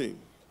 16.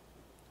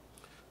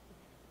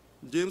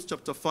 James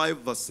chapter 5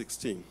 verse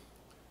 16.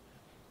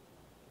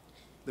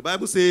 The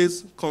Bible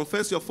says,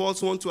 confess your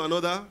faults one to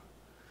another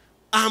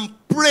and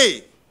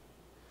pray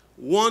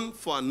one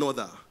for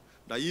another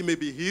that ye may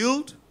be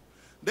healed.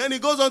 Then he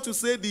goes on to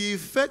say, the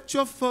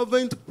effectual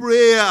fervent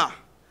prayer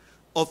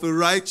of a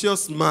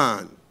righteous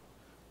man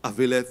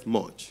availeth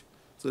much.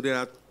 So there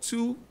are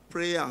two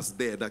prayers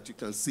there that you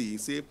can see.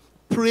 Say,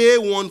 pray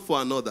one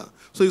for another.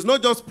 So it's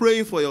not just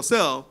praying for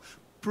yourself,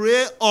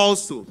 pray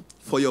also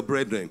for your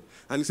brethren.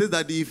 And he says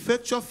that the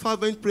effectual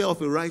fervent prayer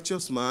of a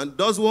righteous man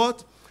does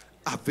what?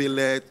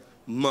 Availeth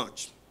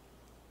much.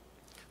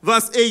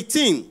 Verse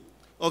 18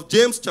 of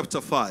James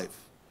chapter 5.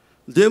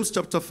 James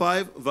chapter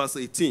 5 verse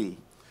 18.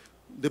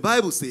 The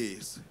Bible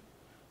says,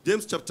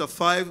 James chapter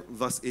 5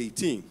 verse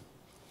 18.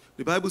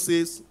 The Bible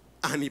says,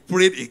 and he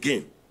prayed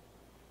again.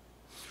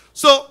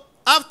 So,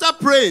 after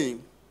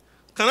praying,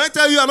 can I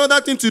tell you another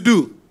thing to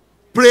do?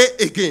 Pray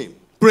again.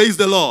 Praise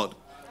the Lord.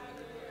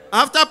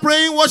 After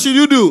praying, what should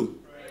you do?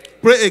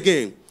 Pray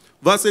again.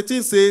 Verse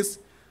 18 says,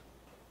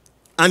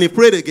 and he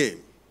prayed again,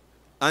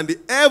 and the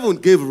heaven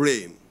gave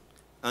rain,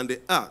 and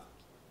the earth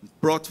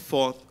brought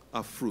forth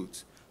a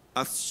fruit.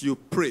 As you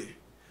pray,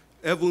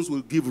 heavens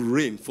will give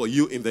rain for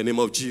you in the name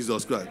of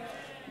Jesus Christ.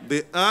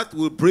 The earth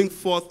will bring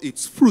forth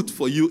its fruit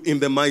for you in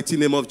the mighty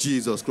name of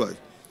Jesus Christ.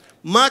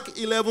 Mark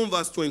 11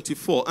 verse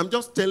 24. I'm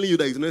just telling you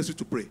that it's necessary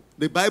to pray.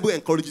 The Bible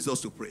encourages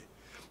us to pray.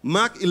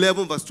 Mark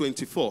 11 verse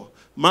 24.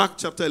 Mark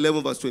chapter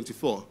 11 verse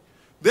 24.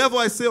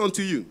 Therefore I say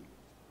unto you,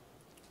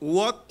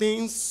 what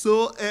things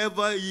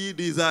soever ye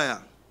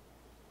desire,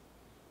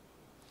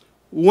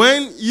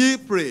 when ye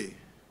pray,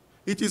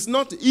 it is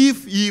not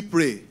if ye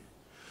pray.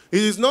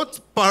 It is not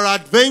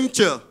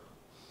peradventure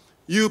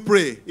you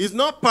pray. It's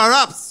not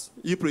perhaps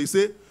you pray.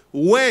 Say,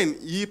 when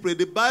ye pray.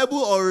 The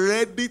Bible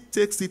already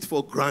takes it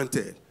for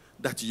granted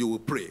that you will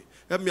pray.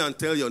 Help me and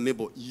tell your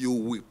neighbor, you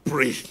will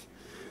pray.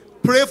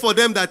 Pray for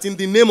them that in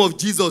the name of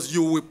Jesus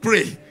you will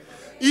pray.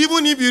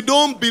 Even if you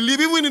don't believe,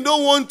 even if you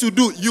don't want to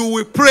do, you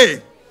will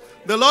pray.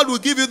 The Lord will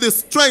give you the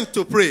strength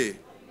to pray.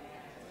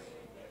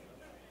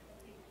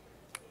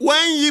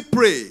 When ye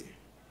pray,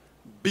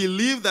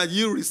 believe that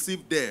you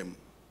receive them,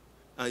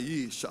 and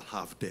ye shall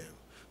have them.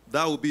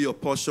 That will be your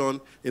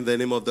portion in the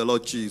name of the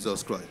Lord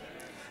Jesus Christ.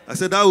 I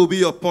said that will be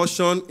your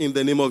portion in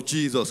the name of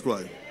Jesus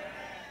Christ.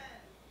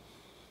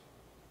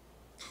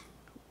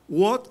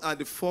 What are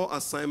the 4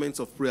 assignments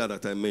of prayer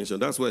that I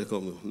mentioned? That's where it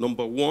comes.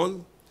 Number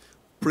 1,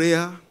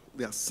 prayer,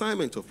 the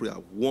assignment of prayer.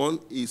 1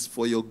 is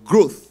for your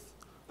growth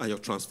and your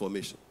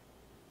transformation.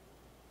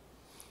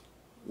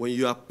 When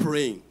you are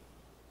praying,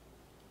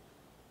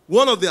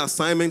 one of the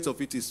assignments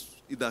of it is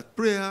that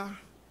prayer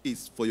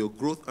is for your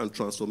growth and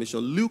transformation.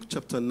 Luke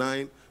chapter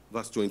 9,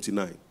 verse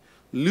 29.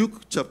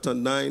 Luke chapter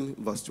 9,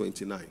 verse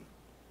 29.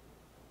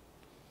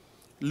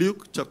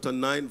 Luke chapter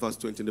 9, verse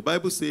 20. The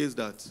Bible says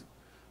that,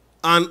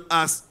 and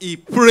as he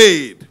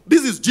prayed,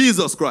 this is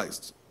Jesus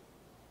Christ.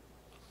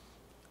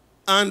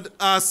 And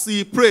as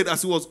he prayed,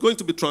 as he was going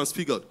to be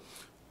transfigured,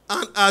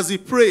 and as he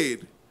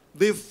prayed,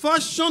 the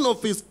fashion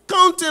of his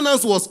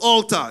countenance was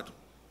altered,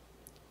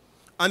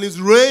 and his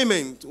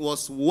raiment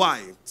was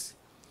white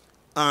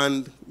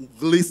and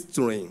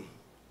glistering.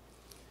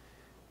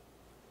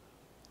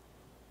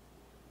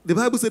 The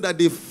Bible said that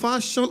the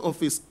fashion of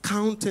his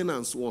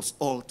countenance was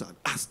altered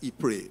as he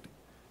prayed.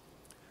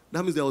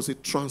 That means there was a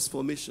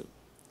transformation,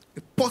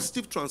 a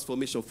positive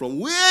transformation from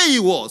where he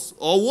was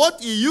or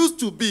what he used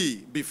to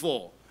be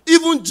before.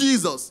 Even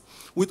Jesus,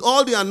 with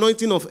all the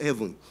anointing of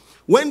heaven,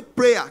 when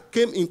prayer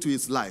came into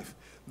his life,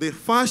 the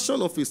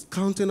fashion of his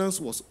countenance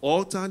was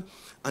altered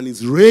and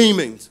his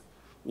raiment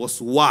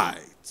was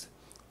white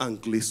and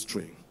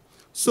glistering.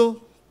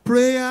 So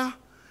prayer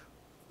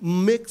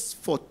makes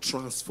for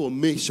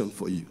transformation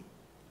for you.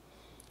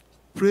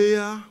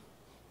 Prayer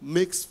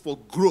makes for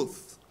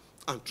growth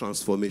and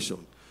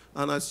transformation.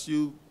 And as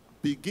you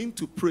begin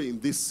to pray in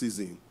this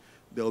season,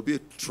 there will be a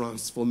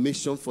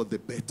transformation for the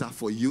better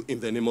for you in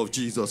the name of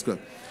Jesus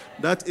Christ.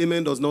 That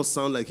amen does not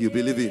sound like you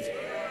believe it.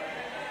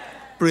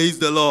 Praise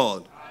the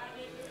Lord.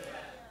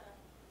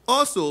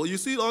 Also, you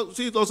see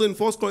it also in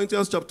 1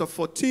 Corinthians chapter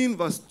 14,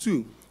 verse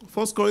 2.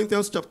 1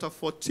 Corinthians chapter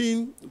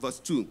 14, verse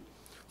 2.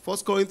 1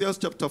 Corinthians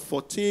chapter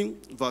 14,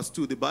 verse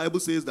 2. The Bible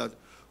says that,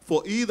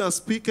 for he that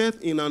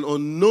speaketh in an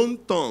unknown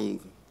tongue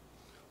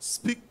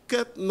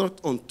speaketh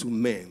not unto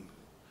men,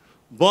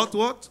 but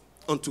what?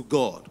 Unto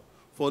God.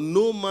 For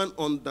no man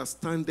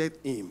understandeth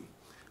him.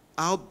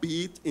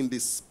 Howbeit in the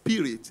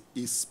spirit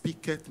he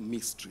speaketh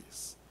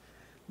mysteries.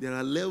 There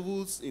are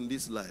levels in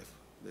this life.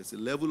 There's a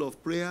level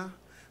of prayer.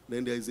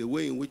 Then there is a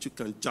way in which you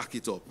can jack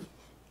it up.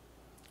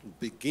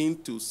 Begin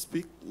to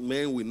speak.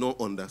 Men will not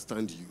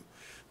understand you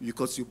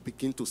because you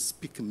begin to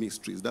speak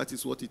mysteries. That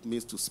is what it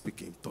means to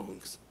speak in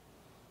tongues.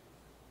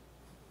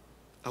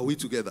 Are we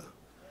together?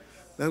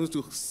 That means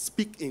to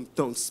speak in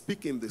tongues,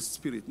 speak in the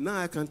spirit.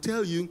 Now I can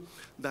tell you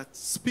that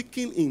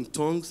speaking in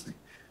tongues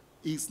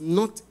is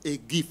not a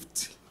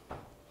gift.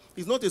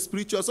 It's not a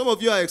spiritual. Some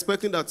of you are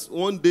expecting that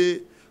one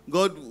day,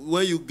 God,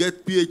 when you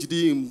get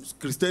PhD in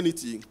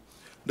Christianity,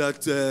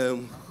 that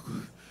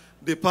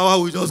the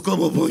power will just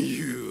come upon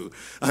you,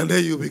 and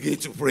then you begin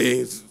to pray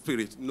in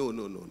spirit. No.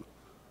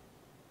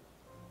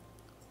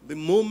 The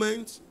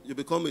moment you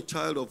become a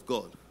child of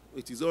God,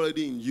 it is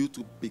already in you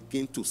to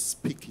begin to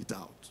speak it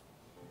out.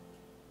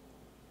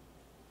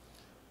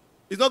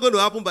 It's not going to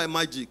happen by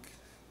magic.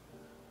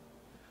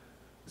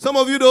 Some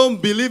of you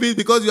don't believe it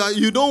because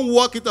you don't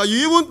work it out.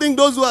 You even think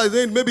those who are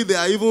saying maybe they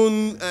are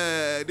even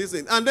this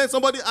thing. And then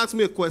somebody asked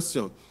me a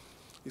question.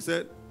 He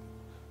said,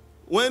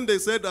 when they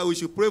said that we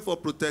should pray for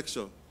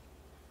protection,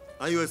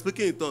 and you were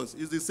speaking in tongues,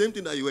 it's the same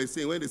thing that you were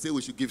saying when they say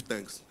we should give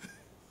thanks.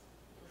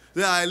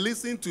 Say, I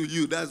listened to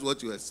you. That's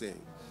what you were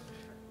saying.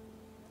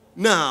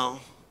 Now,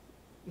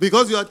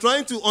 because you are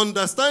trying to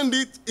understand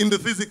it in the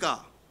physical,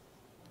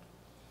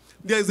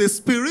 there is a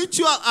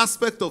spiritual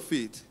aspect of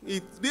it.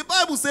 The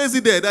Bible says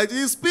it there, that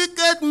he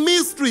speaketh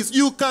mysteries.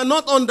 You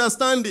cannot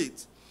understand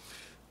it.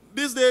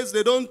 These days,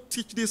 they don't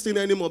teach this thing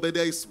anymore, but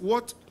there is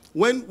what,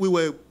 when we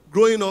were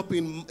growing up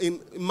in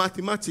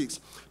mathematics,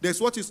 there's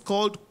what is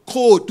called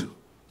code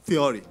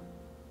theory.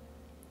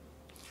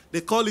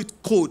 They call it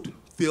code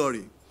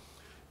theory.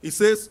 It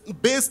says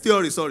base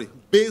theory,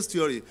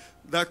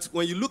 that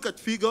when you look at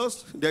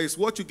figures, there is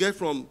what you get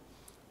from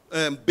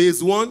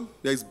base 1,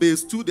 there is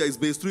base 2, there is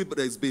base 3, but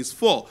there is base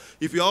 4.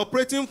 If you are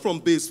operating from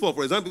base 4,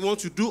 for example, if you want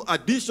to do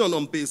addition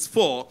on base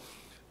 4,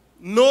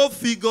 no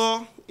figure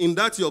in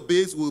that your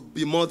base will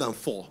be more than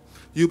 4.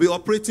 You'll be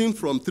operating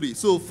from 3.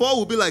 So 4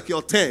 will be like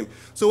your 10.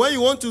 So when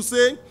you want to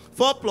say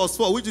 4 plus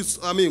 4, which is,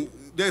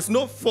 there's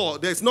no 4.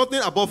 There's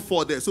nothing above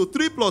 4 there. So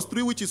 3 plus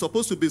 3, which is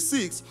supposed to be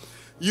 6,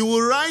 you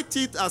will write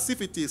it as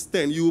if it is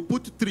 10. You will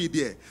put 3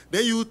 there.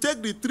 Then you will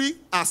take the 3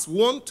 as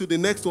 1 to the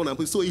next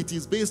one. So it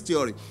is base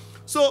theory.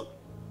 So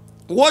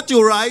what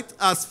you write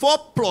as 4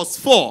 plus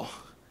 4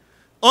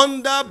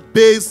 under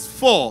base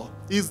 4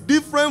 is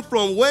different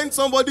from when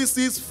somebody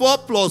sees 4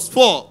 plus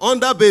 4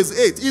 under base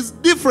 8. It's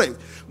different.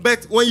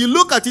 But when you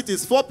look at it,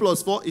 it's 4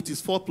 plus 4, it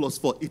is 4 plus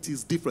 4. It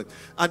is different.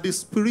 At the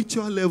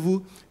spiritual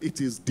level, it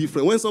is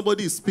different. When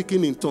somebody is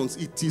speaking in tongues,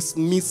 it is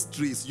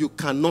mysteries. You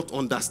cannot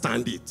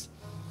understand it.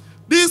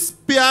 This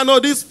piano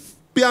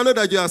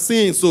that you are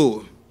seeing,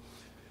 so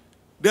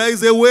there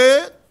is a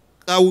way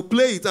I will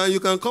play it and you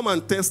can come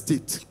and test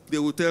it. They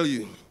will tell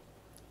you.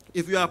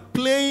 If you are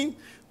playing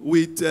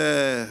with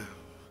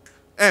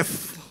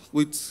F,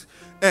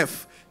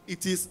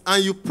 it is,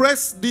 and you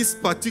press these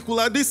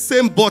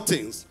same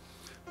buttons,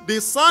 the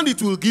sound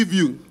it will give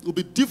you will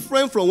be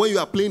different from when you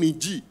are playing in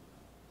G.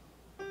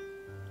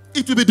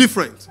 It will be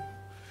different.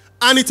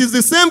 And it is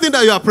the same thing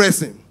that you are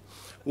pressing.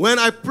 When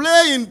I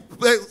play in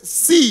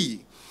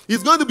C,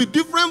 it's going to be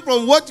different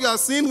from what you are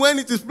seeing when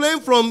it is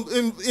playing from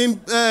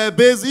in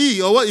base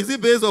E, or what is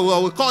it base, or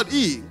what we call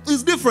E.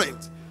 It's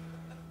different.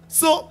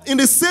 So in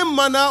the same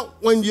manner,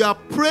 when you are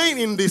praying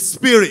in the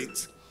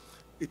spirit,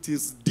 it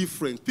is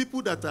different.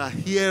 People that are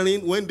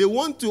hearing, when they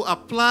want to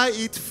apply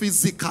it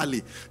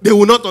physically, they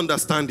will not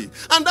understand it.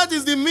 And that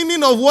is the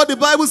meaning of what the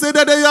Bible said,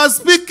 that they are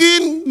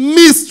speaking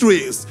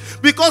mysteries.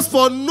 Because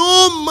for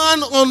no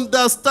man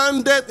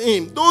understandeth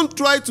him. Don't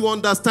try to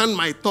understand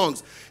my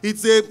tongues.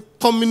 It's a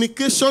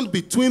communication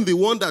between the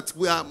one that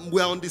we are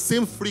on the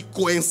same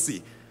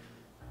frequency.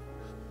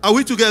 Are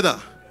we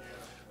together?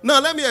 Now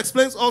let me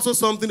explain also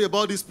something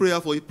about this prayer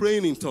for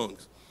praying in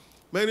tongues.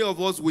 Many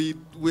of us, we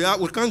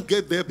can't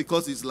get there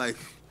because it's like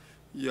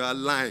you are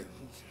lying.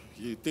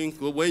 You think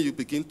when you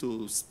begin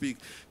to speak,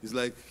 it's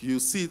like you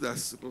see it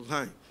as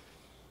lying.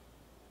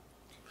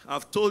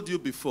 I've told you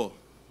before,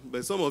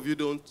 but some of you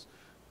don't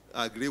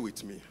agree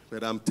with me.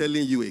 But I'm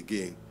telling you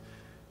again,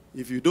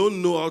 if you don't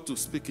know how to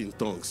speak in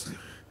tongues,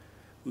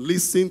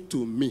 listen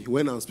to me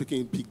when I'm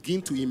speaking.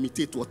 Begin to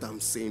imitate what I'm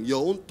saying.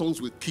 Your own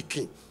tongues will kick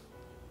in.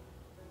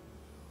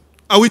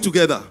 Are we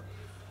together?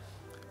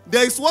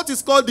 There is what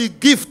is called the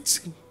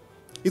gift.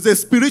 It's a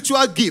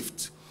spiritual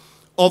gift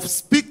of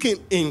speaking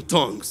in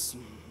tongues.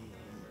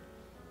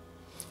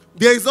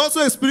 There is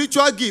also a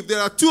spiritual gift.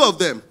 There are two of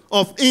them,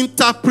 of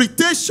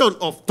interpretation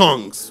of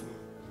tongues.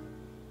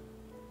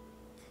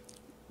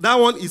 That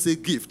one is a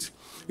gift.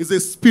 It's a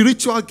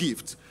spiritual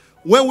gift.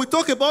 When we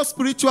talk about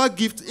spiritual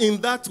gift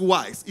in that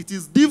wise, it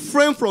is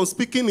different from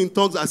speaking in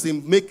tongues as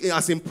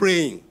in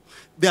praying.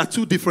 There are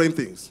two different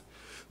things.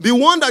 The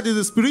one that is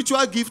a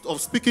spiritual gift of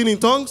speaking in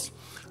tongues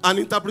and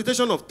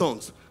interpretation of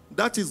tongues,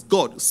 that is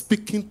God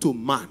speaking to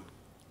man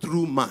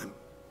through man.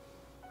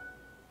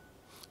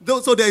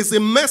 So there is a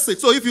message.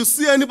 So if you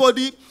see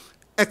anybody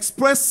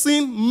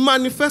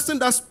manifesting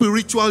that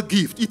spiritual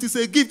gift, it is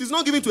a gift. It's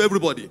not given to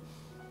everybody.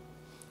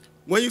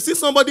 When you see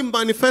somebody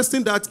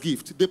manifesting that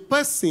gift, the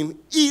person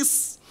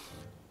is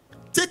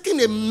taking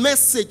a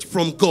message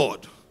from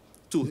God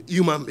to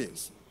human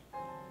beings.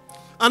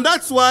 And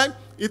that's why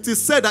it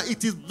is said that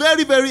it is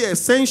very, very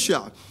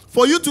essential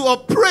for you to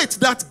operate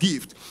that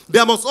gift.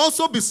 There must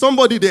also be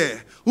somebody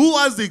there who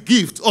has the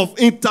gift of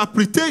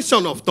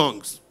interpretation of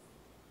tongues.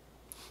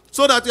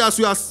 So that as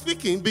you are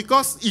speaking,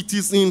 because it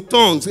is in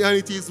tongues and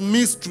it is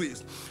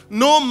mysteries,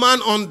 no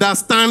man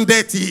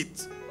understandeth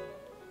it.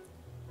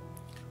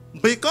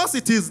 Because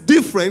it is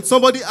different,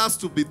 somebody has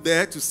to be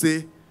there to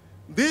say,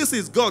 this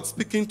is God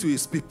speaking to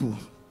his people.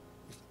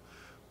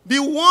 The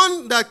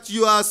one that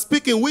you are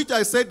speaking, which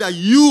I said that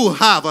you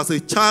have as a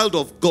child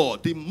of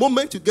God, the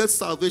moment you get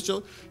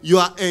salvation, you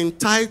are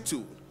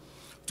entitled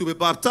to be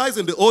baptized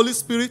in the Holy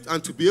Spirit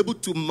and to be able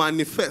to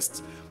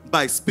manifest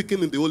by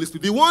speaking in the Holy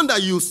Spirit. The one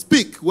that you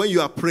speak when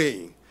you are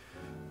praying,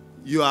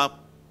 you are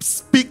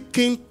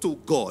speaking to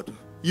God.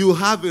 You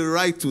have a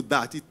right to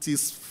that. It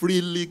is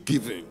freely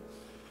given.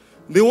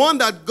 The one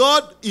that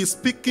God is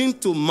speaking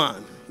to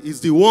man is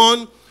the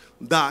one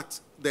that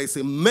there is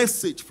a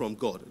message from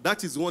God.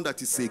 That is the one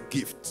that is a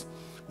gift.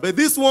 But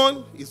this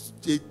one is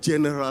a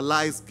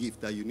generalized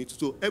gift that you need to.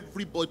 So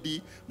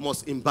everybody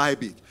must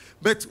imbibe it.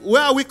 But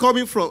where are we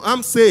coming from?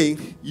 I'm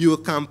saying you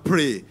can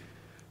pray.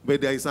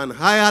 But there is an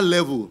higher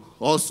level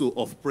also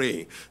of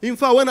praying. In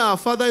fact, when our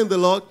Father in the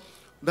Lord,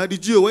 Daddy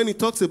Gio, when he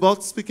talks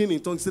about speaking in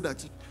tongues, he said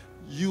that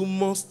you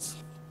must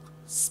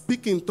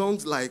speak in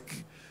tongues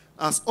like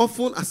as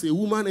often as a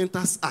woman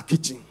enters a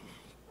kitchen.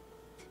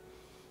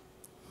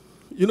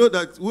 You know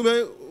that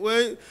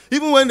women,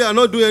 even when they are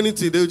not doing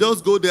anything, they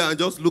just go there and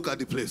just look at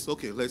the place.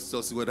 Okay, let's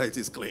just see whether it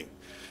is clean.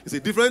 It's a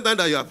different time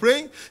that you are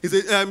praying.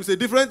 It's a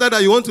different time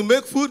that you want to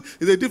make food.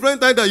 It's a different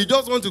time that you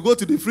just want to go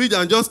to the fridge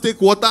and just take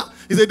water.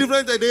 It's a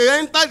different time. They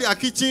enter their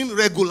kitchen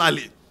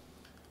regularly.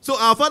 So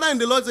our Father in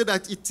the Lord said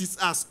that it is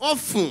as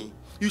often.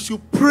 You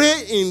should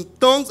pray in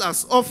tongues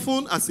as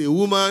often as a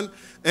woman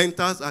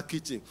enters a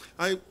kitchen.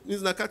 And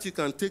Ms. Nakachi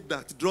can take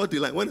that, draw the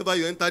line. Whenever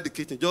you enter the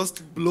kitchen,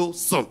 just blow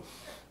some.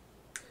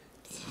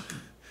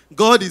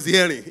 God is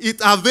hearing.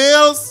 It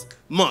avails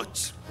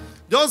much.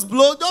 Just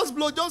blow,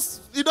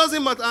 it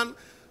doesn't matter. And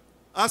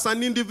as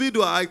an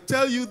individual, I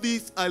tell you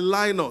this, I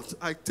lie not.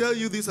 I tell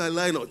you this, I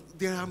lie not.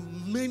 There are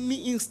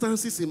many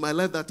instances in my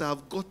life that I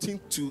have gotten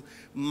to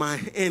my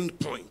end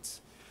point.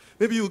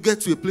 Maybe you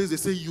get to a place, they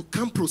say, you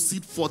can't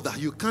proceed further.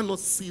 You cannot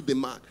see the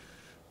man.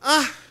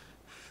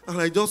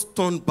 And I just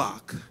turned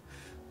back.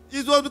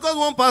 It was because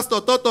one pastor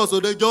taught us, so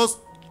they just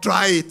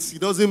try it. It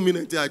doesn't mean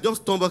anything. I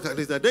just turn back and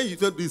listen. Then you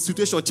feel the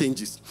situation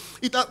changes.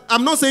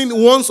 I'm not saying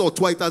once or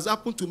twice. It has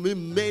happened to me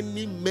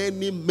many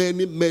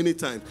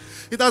times.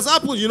 It has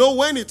happened,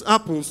 when it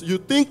happens, you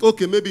think,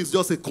 okay, maybe it's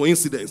just a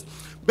coincidence.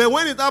 But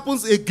when it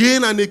happens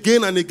again and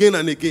again and again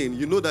and again,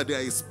 you know that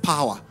there is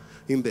power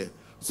in there.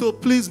 So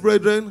please,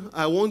 brethren,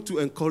 I want to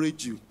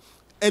encourage you.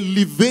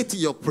 Elevate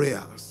your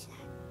prayers.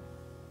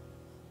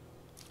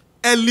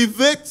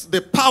 Elevate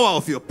the power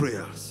of your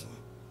prayers.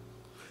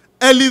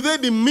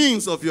 Elevate the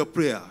means of your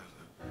prayer.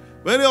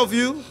 Many of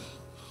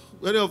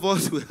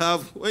us will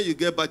have, when you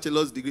get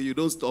bachelor's degree, you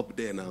don't stop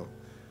there now.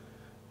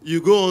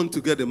 You go on to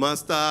get a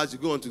master's, you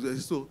go on to get,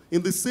 so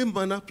in the same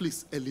manner,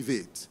 please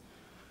elevate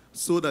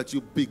so that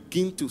you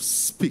begin to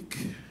speak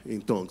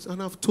in tongues.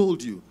 And I've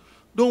told you,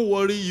 don't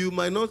worry, you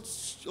might not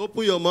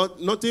open your mouth.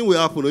 Nothing will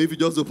happen if you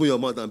just open your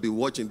mouth and be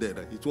watching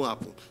there. It won't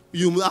happen.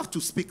 You have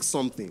to speak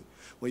something.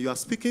 When you are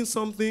speaking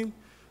something,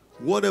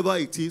 whatever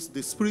it is,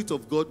 the Spirit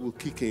of God will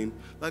kick in.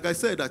 Like I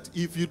said, that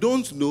if you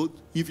don't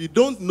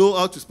know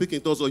how to speak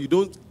in tongues or you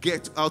don't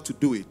get how to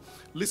do it,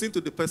 listen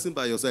to the person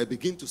by your side.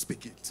 Begin to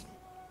speak it.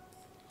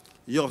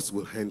 Yours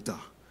will enter.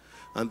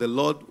 And the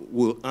Lord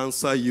will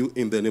answer you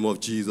in the name of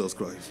Jesus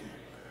Christ.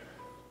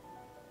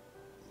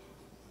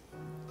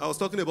 I was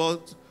talking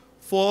about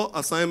 4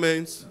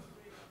 assignments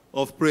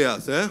of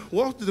prayers.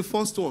 What's the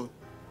first one?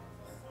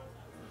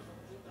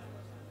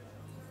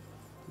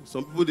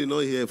 Some people did not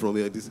hear from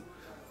here.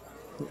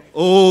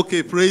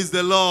 Okay, praise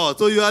the Lord.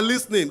 So you are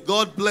listening.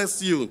 God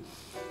bless you.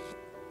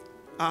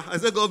 I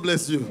said God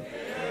bless you.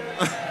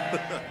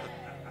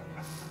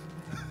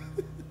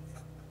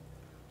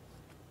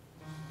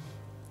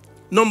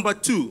 Number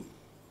 2,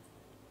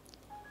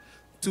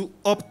 to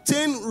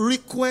obtain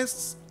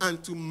requests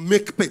and to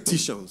make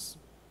petitions.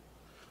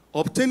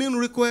 Obtaining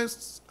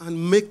requests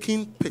and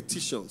making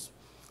petitions.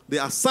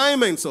 the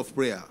assignments of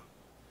prayer,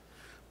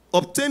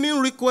 obtaining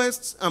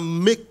requests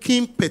and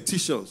making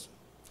petitions.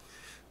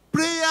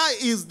 Prayer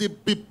is the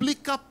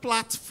biblical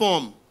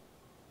platform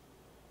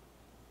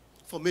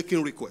for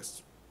making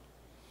requests.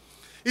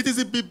 It is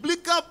a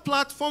biblical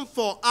platform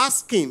for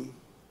asking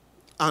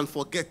and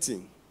for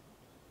getting.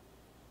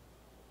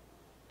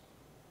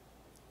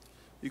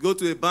 You go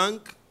to a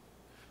bank,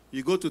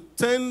 you go to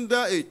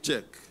tender a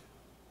check.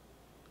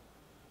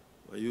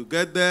 When you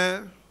get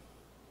there,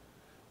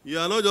 you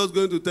are not just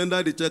going to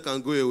tender the check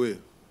and go away.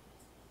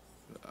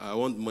 I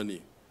want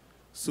money.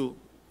 So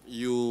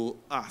you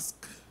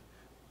ask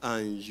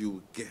and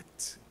you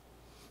get.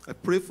 I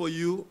pray for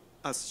you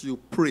as you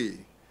pray.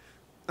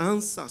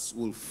 Answers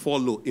will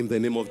follow in the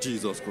name of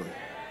Jesus Christ.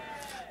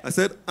 I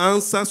said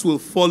answers will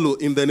follow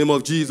in the name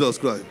of Jesus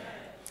Christ.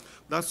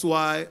 That's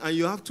why, and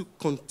you have to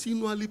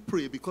continually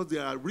pray because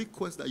there are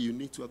requests that you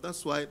need to have.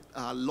 That's why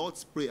our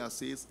Lord's Prayer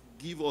says,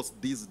 give us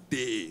this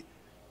day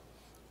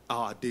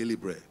our daily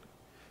bread.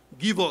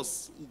 Give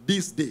us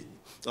this day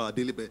our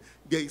daily bread.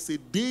 There is a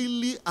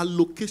daily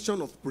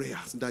allocation of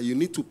prayers that you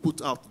need to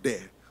put out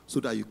there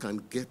so that you can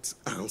get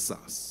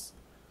answers.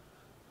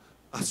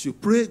 As you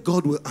pray,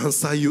 God will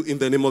answer you in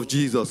the name of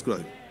Jesus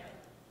Christ.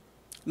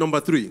 Number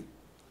 3.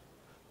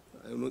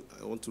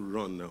 I want to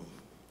run now.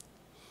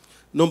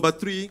 Number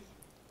 3,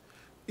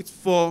 it's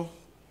for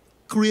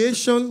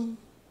creation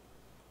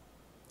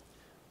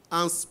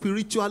and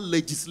spiritual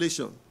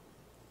legislation.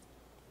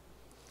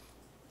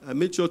 I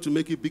made sure to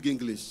make it big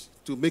English,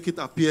 to make it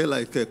appear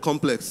like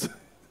complex.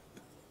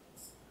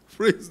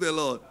 Praise the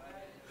Lord.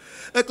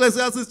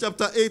 Ecclesiastes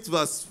chapter 8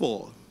 verse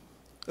 4.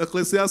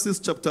 Ecclesiastes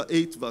chapter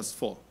 8 verse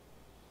 4.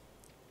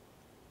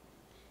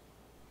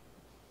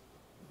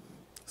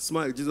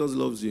 Smile, Jesus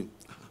loves you.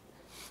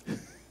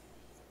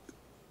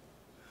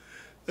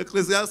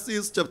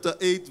 Ecclesiastes chapter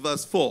 8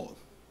 verse 4.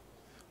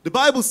 The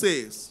Bible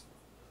says,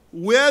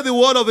 where the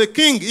word of a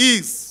king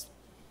is,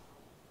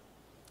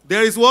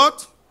 there is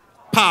what?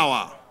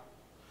 Power.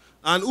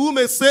 And who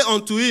may say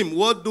unto him,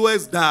 what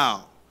doest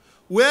thou?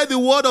 Where the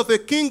word of a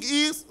king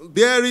is,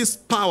 there is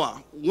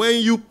power.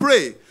 When you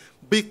pray,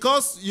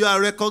 because you are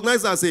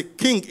recognized as a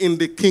king in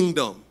the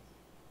kingdom,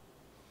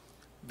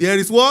 there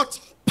is what?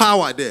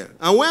 Power there.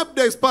 And when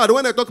there is power,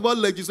 when I talk about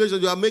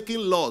legislation, you are making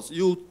laws.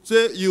 You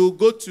say,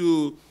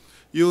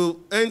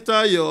 you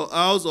enter your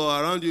house or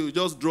around you,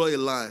 just draw a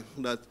line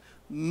that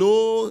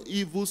no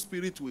evil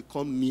spirit will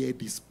come near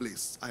this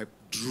place. I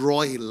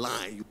draw a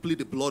line. You plead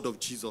the blood of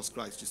Jesus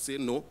Christ. You say,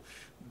 no,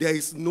 there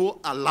is no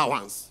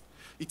allowance.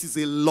 It is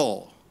a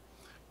law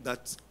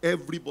that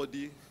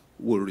everybody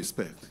will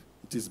respect.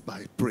 It is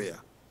by prayer.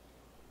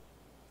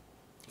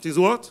 It is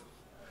what?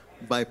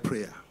 By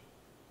prayer.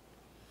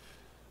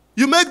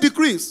 You make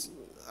decrees.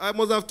 I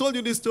must have told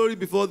you this story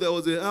before. There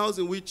was a house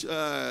in which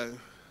I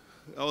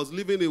was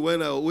living in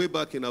when I was way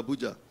back in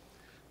Abuja.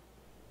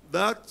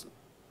 That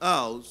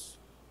house,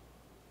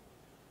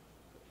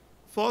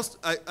 first,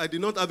 I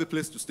did not have a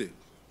place to stay.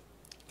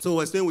 So I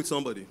was staying with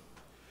somebody.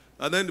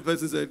 And then the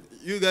person said,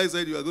 you guys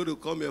said you are going to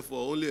come here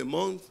for only a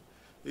month.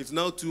 It's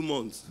now 2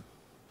 months.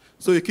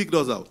 So he kicked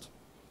us out.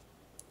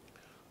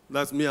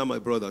 That's me and my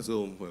brother.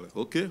 So we're like,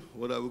 okay,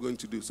 what are we going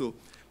to do? So,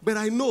 but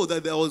I know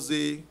that there was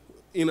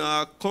in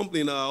our company,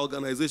 in our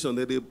organization,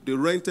 that they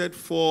rented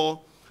 4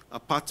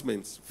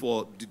 apartments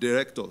for the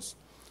directors.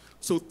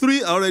 So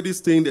 3 are already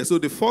staying there. So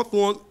the 4th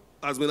one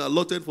has been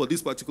allotted for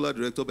this particular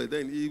director, but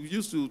then he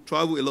used to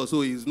travel a lot,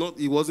 so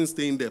he wasn't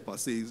staying there per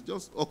se. He's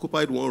just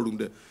occupied 1 room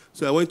there.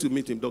 So I went to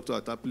meet him, Dr.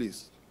 Atta,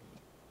 please.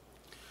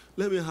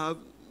 Let me have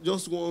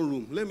just 1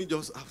 room. Let me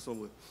just have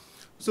somewhere.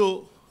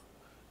 So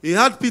he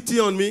had pity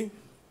on me.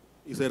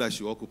 He said I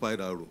should occupy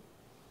that room.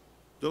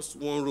 Just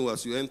 1 room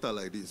as you enter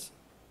like this.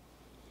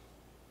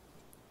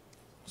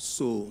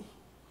 So,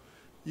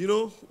 you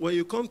know, when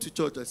you come to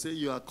church, I say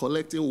you are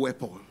collecting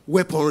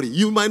weaponry.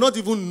 You might not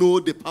even know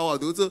the power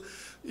of it. So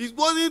it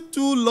wasn't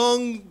too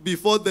long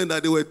before then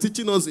that they were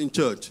teaching us in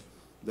church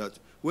that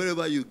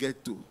wherever you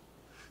get to,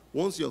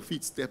 once your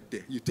feet step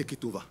there, you take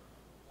it over.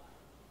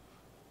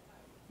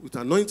 With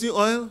anointing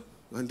oil,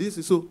 and this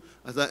is so.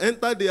 As I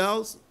entered the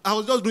house, I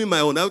was just doing my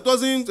own. I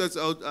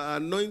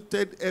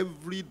anointed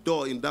every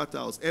door in that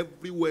house,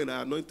 everywhere, and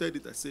I anointed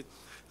it. I said,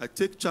 I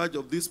take charge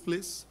of this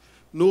place.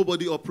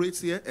 Nobody operates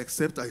here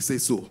except I say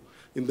so.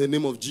 In the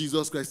name of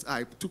Jesus Christ,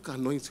 I took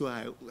anointing.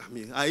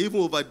 I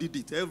even overdid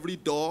it. Every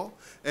door,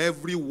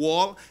 every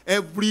wall,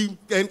 every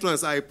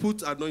entrance, I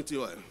put anointing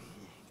oil.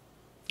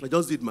 I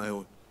just did my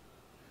own.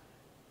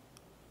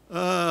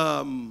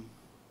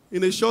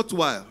 In a short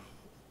while,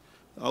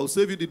 I'll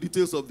save you the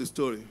details of the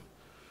story.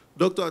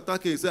 Dr.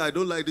 Atake said, I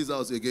don't like this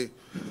house again.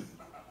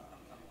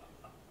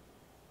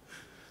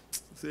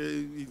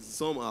 Say,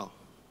 somehow.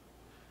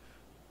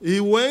 He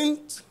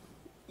went.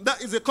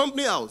 That is a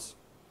company house.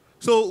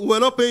 So we're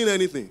not paying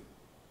anything.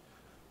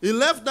 He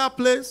left that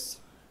place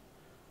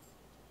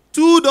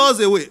 2 doors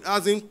away,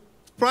 as in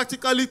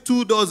practically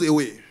 2 doors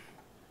away.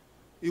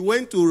 He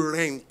went to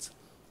rent,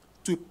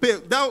 to pay.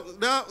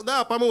 That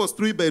apartment was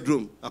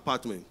 3-bedroom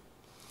apartment.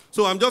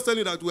 So I'm just telling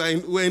you that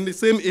we're in the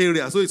same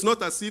area. So it's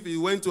not as if he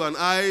went to an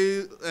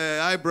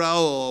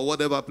eyebrow or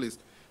whatever place.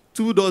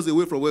 2 doors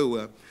away from where we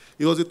were.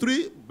 It was a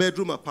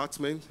 3-bedroom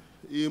apartment.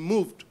 He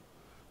moved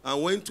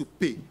and went to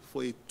pay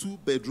for a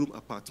 2-bedroom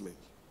apartment.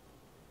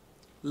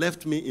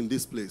 Left me in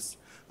this place.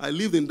 I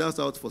lived in that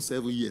house for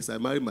 7 years. I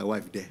married my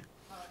wife there.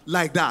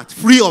 Like that,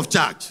 free of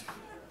charge.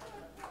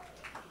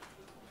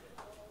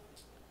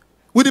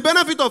 With the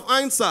benefit of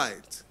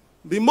hindsight,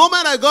 the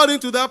moment I got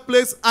into that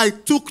place, I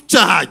took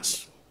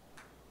charge.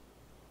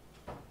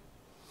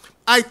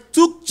 I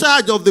took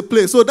charge of the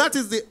place. So that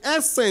is the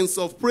essence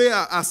of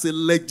prayer as a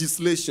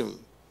legislation.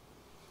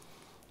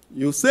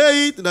 You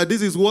say it, that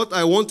this is what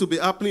I want to be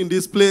happening in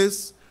this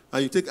place,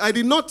 and you take. I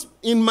did not,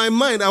 in my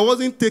mind, I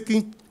wasn't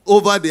taking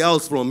over the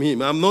house from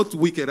him. I'm not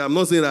wicked. I'm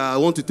not saying that I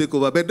want to take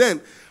over. But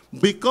then,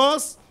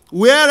 because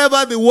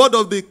wherever the word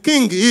of the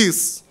king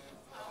is,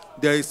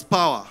 there is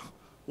power.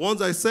 Once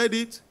I said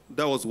it,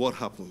 that was what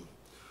happened.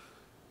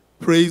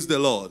 Praise the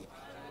Lord.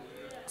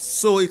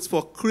 So it's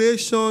for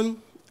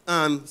creation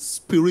and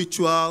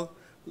spiritual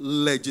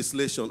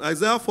legislation.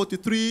 Isaiah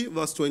 43,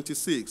 verse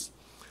 26.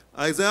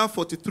 Isaiah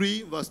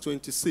 43, verse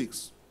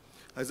 26.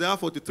 Isaiah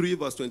 43,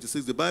 verse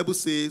 26. The Bible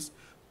says,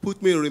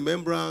 put me in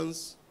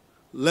remembrance,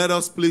 let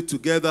us plead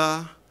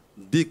together,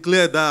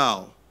 declare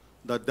thou,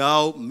 that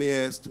thou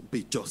mayest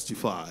be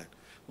justified.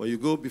 When you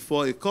go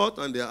before a court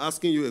and they're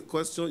asking you a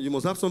question, you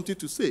must have something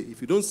to say.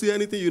 If you don't say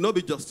anything, you'll not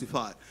be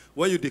justified.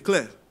 When you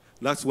declare,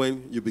 that's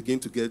when you begin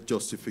to get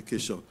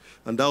justification.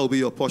 And that will be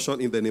your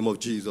portion in the name of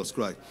Jesus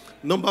Christ.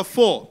 Number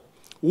 4,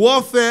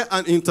 warfare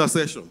and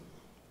intercession.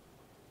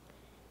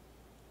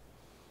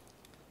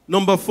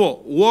 Number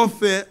 4,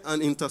 warfare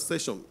and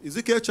intercession.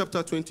 Ezekiel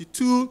chapter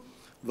 22,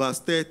 verse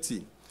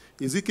 30.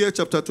 Ezekiel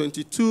chapter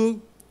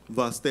 22,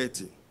 verse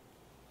 30.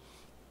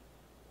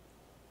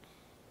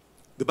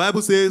 The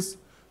Bible says,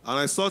 and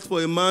I sought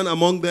for a man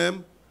among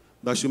them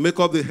that should make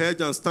up the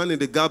hedge and stand in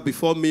the gap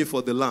before me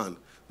for the land,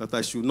 that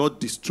I should not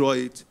destroy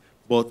it,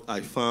 but I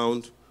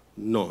found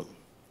none.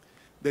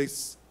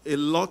 There's a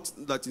lot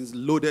that is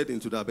loaded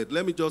into that, but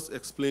let me just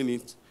explain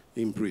it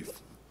in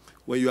brief.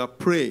 When you are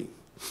praying,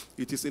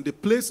 it is in the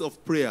place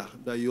of prayer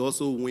that you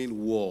also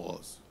win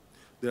wars.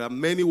 There are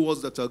many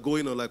wars that are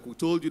going on, like we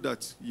told you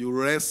that you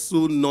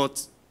wrestle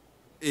not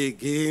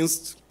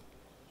against.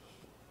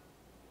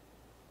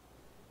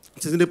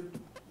 It is in the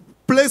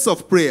place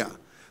of prayer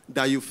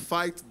that you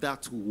fight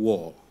that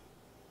war.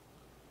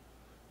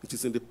 It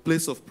is in the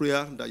place of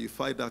prayer that you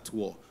fight that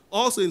war.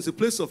 Also, it's the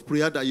place of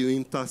prayer that you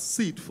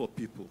intercede for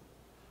people.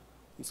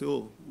 You say,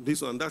 oh,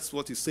 this one, that's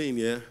what he's saying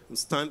here.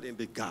 Stand in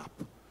the gap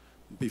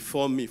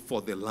before me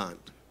for the land.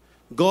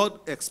 God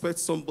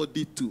expects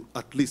somebody to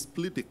at least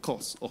plead the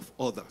cause of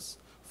others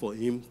for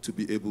him to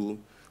be able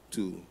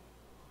to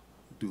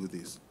do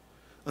this.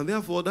 And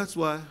therefore, that's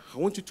why I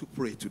want you to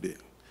pray today.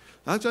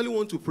 I actually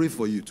want to pray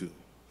for you too.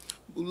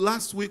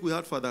 Last week we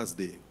had Father's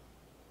Day.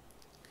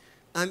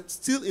 And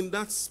still in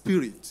that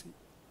spirit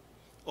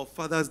of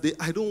Father's Day,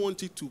 I don't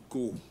want it to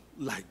go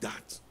like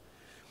that.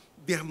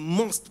 There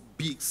must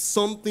be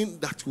something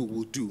that we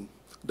will do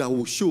that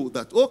will show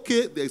that,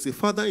 okay, there is a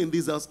father in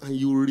this house and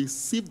you will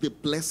receive the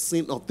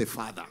blessing of the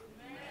Father.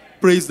 Amen.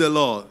 Praise the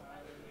Lord.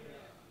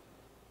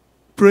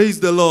 Praise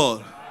the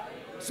Lord.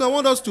 So I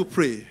want us to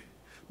pray.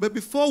 But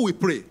before we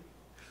pray,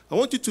 I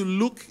want you to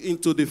look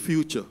into the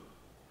future.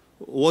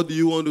 What do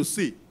you want to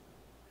see?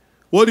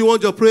 What do you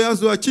want your prayers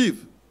to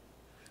achieve?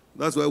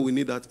 That's why we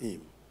need that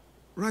hymn.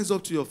 Rise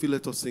up to your feet.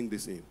 Let us sing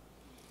this hymn.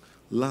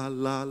 La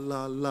la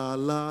la la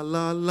la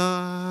la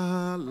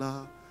la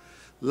la.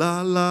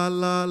 La la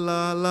la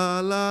la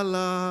la la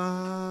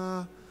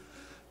la.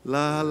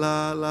 La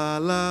la la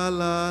la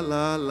la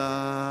la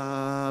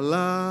la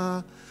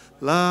la.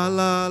 La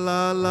la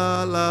la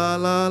la la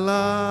la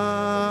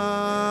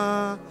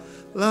la.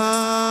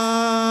 La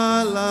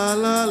la la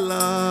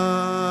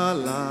la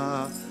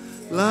la.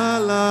 La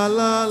la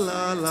la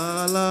la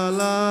la la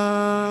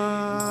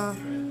la.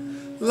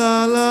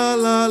 La la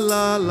la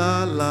la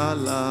la la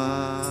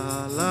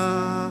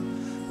la.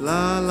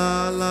 La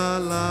la la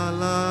la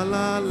la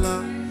la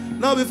la.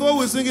 Now before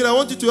we sing it, I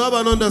want you to have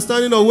an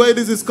understanding of where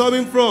this is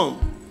coming from.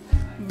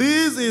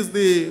 This is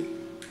the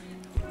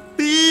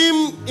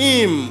theme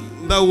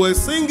hymn that we're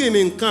singing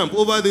in camp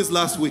over this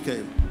last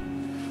weekend.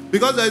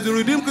 Because there is the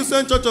Redeemed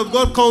Christian Church of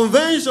God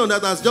convention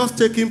that has just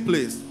taken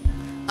place.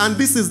 And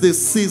this is the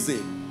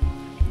season.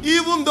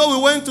 Even though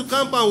we went to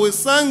camp and we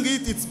sang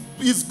it,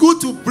 it's good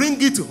to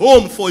bring it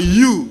home for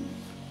you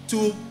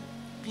to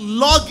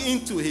log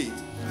into it.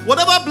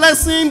 Whatever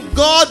blessing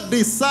God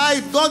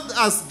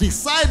has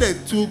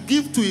decided to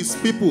give to his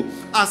people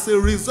as a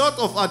result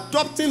of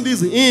adopting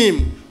this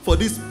hymn for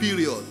this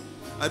period,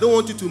 I don't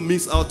want you to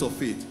miss out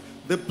of it.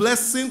 The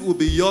blessing will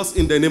be yours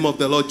in the name of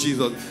the Lord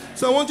Jesus.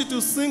 So I want you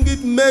to sing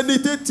it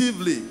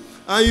meditatively.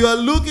 And you are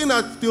looking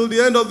at till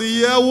the end of the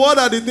year, what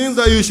are the things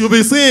that you should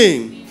be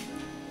seeing?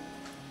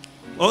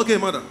 Okay,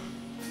 mother.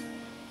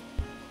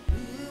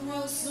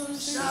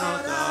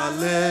 Shout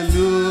hallelujah,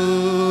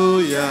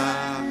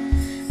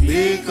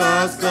 because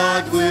because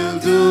God will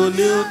do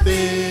new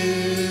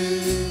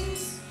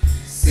things.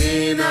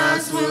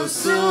 Sinners will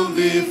soon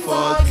be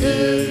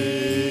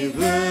forgiven.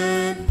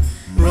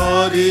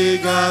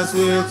 Prodigals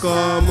will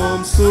come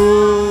home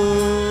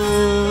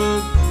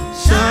soon.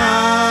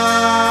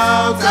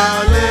 Shout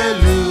hallelujah,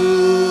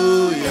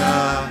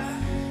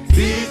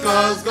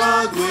 because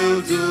God will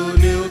do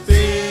new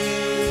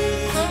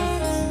things.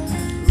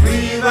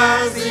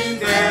 Rivers in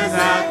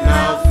desert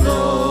now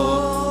flowing.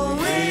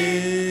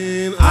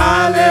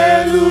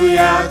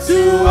 Hallelujah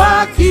to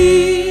our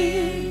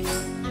King.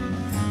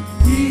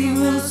 We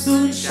will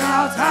soon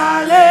shout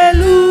hallelujah,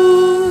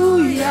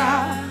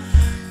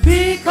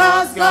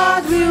 because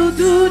God will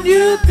do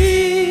new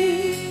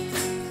things.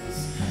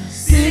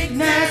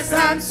 Sickness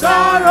and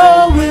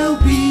sorrow will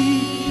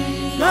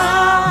be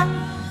gone.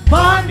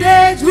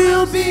 Bondage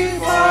will be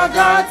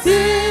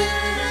forgotten.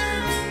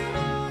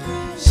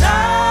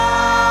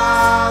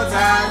 Shout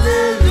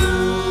hallelujah,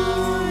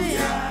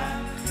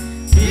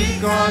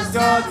 because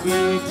God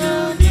will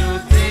do new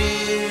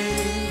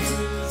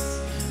things.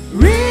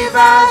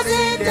 Rivers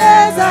in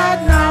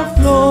desert now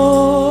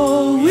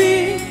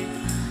flowing.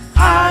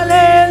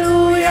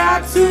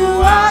 Hallelujah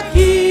to our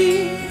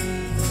King.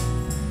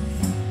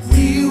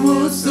 We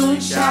will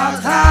soon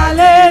shout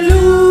hallelujah,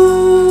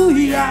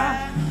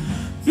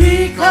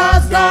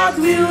 because God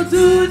will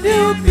do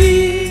new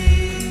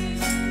things.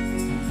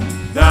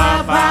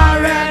 The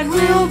barren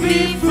will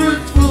be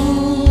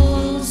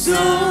fruitful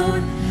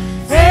soon.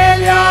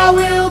 Failure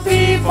will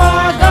be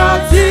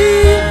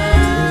forgotten.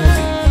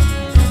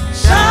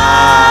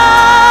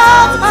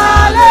 Shout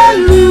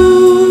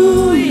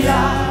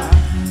hallelujah,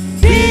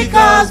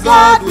 because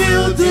God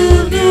will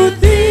do new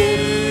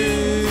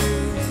things.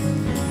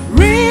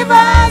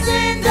 Rivers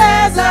in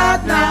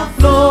desert now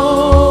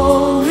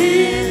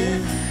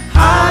flowing.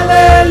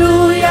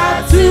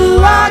 Hallelujah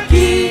to our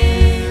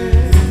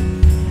King.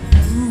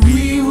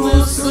 We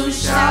will soon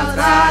shout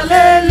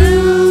hallelujah,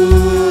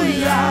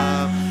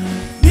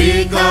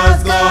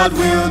 because God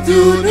will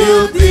do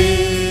new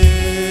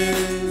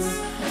things.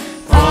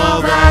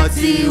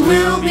 Poverty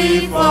will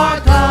be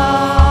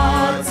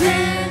forgotten.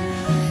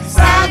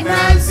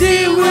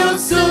 Stagnancy will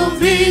soon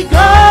be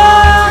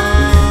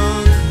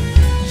gone.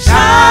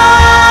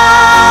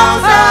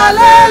 Shout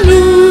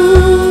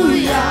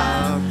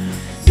hallelujah,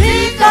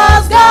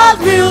 because God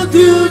will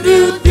do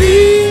new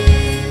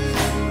things.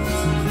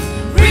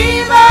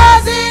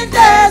 Rivers in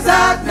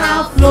desert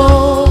now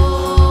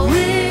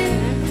flowing.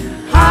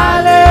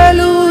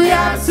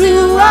 Hallelujah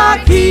to our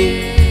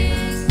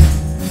King.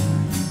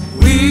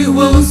 We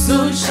will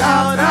soon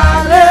shout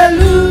hallelujah,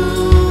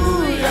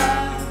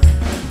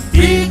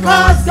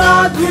 because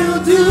God will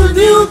do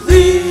new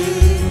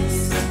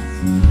things.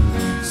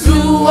 To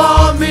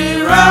all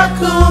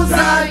miracles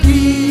are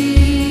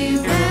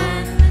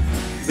given.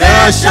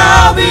 There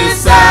shall be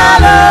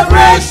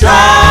celebration.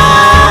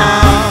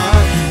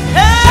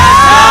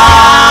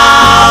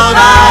 Shout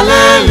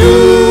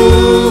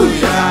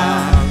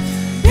hallelujah,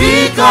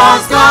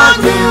 because God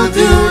will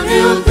do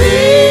new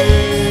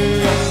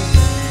things.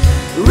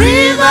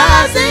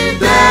 Rivers in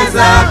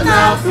desert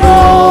now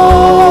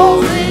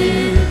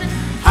flowing.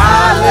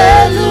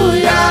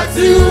 Hallelujah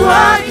to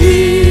our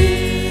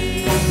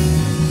King.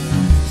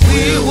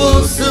 We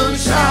will soon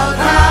shout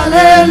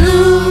hallelujah,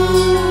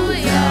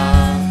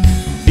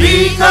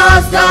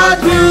 because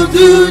God will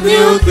do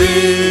new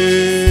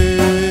things.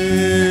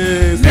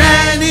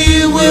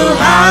 Many will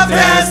have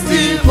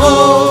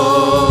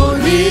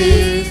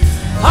testimonies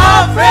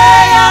of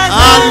prayer.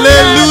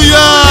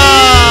 Hallelujah.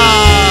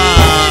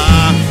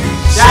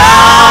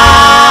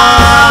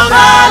 Shout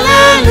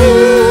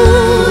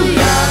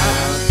hallelujah,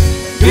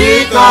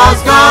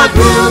 because God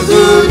will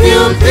do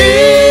new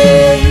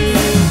things.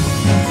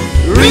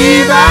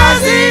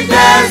 Rivers in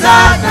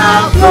desert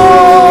now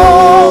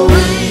flowing.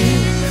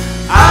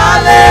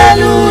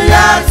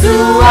 Hallelujah to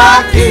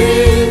our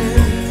King.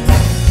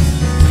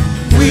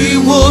 We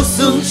will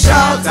soon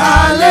shout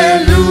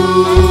hallelujah,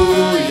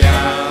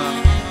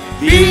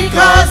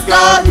 because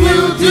God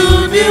will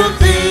do new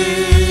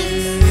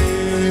things.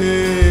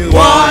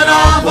 One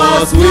of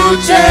us will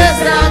chase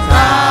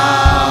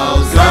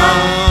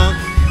 1,000.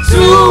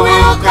 Two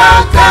will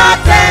conquer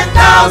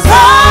 10,000.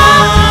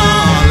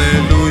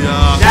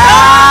 Hallelujah.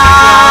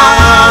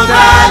 Shout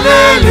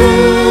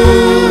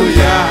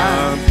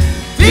hallelujah,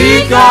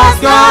 because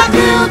God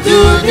will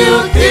do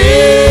new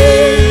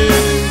things.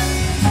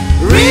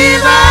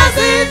 Rivers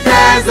in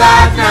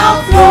desert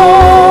now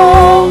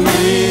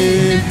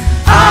flowing.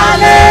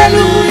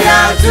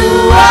 Hallelujah to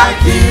our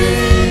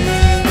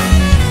King.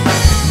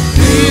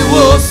 We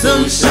will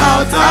soon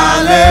shout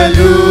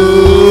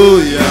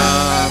hallelujah,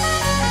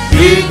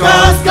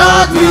 because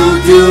God will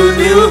do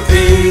new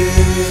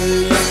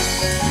things.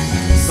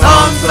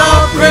 Songs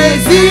of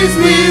praises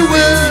we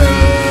will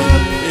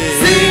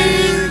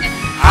sing.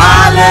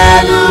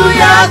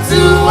 Hallelujah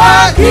to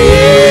our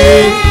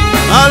King.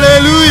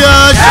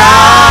 Hallelujah.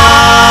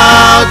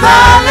 Shout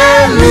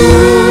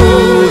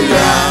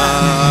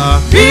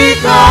hallelujah,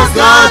 because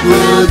God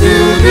will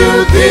do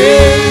new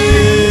things.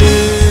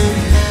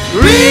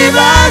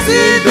 Rivers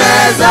in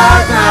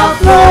desert now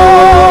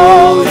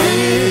flowing.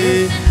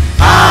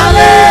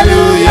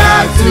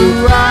 Hallelujah to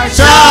our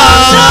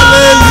Shout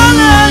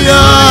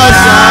hallelujah,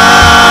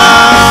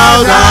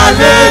 shout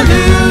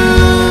hallelujah.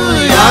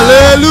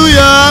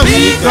 hallelujah.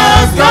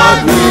 Because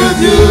God will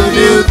do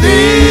new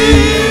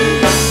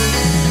things.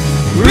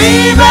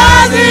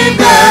 Rivers in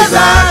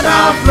desert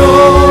are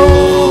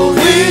flowing.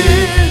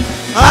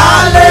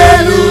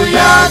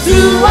 Hallelujah to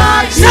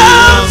our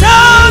shout,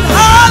 shout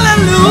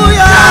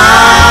hallelujah.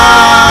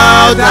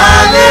 Shout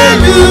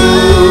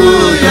hallelujah.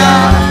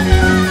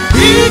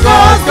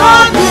 Because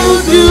God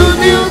will do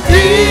new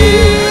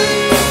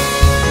things.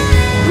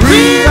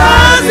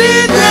 Rivers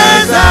in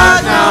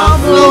desert are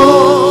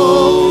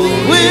flowing.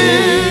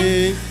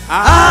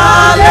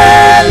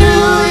 Hallelujah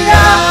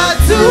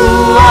to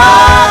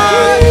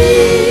our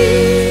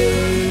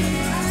King.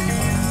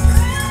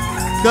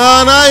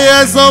 Can I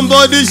hear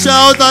somebody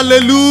shout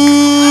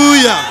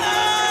hallelujah?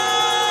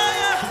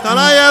 Can I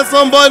hear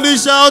somebody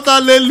shout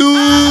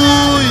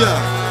hallelujah?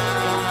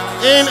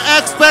 In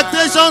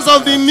expectations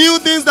of the new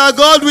things that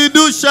God will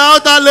do,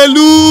 shout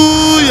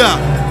hallelujah.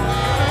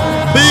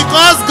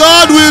 Because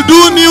God will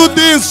do new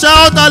things,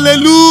 shout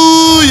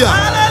hallelujah.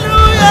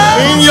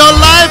 Hallelujah. In your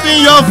life,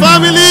 in your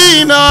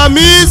family, in our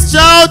midst,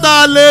 shout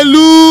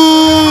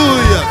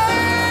hallelujah.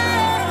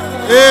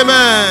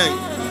 Amen.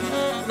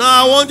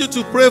 Now I want you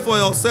to pray for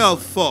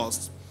yourself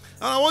first.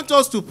 And I want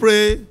us to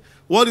pray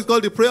what is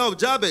called the prayer of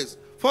Jabez.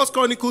 1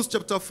 Chronicles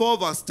chapter 4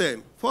 verse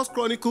 10. 1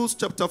 Chronicles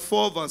chapter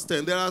 4 verse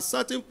 10. There are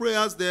certain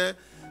prayers there.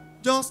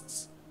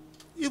 Just,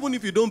 even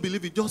if you don't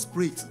believe it, just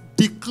pray it.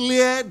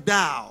 Declare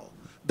thou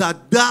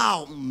that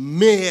thou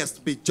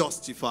mayest be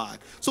justified.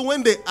 So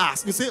when they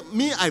ask, you say,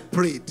 me, I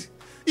prayed.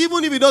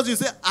 Even if it does, you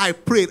say, I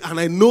prayed, and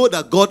I know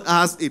that God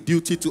has a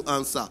duty to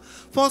answer.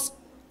 1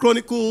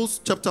 Chronicles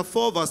chapter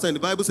 4 verse 10. The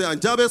Bible says,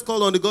 and Jabez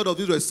called on the God of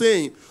Israel,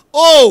 saying,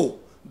 oh,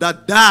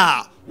 that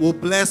thou will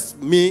bless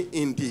me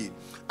indeed.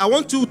 I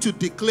want you to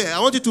declare, I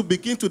want you to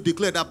begin to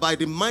declare that by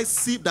the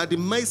mercy,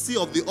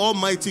 of the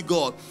Almighty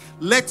God,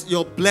 let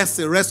your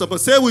blessing rest upon.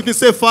 Say with me,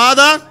 say,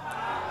 Father.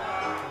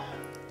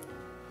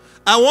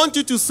 I want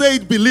you to say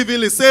it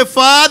believingly. Say,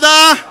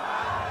 Father.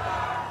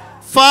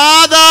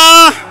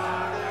 Father,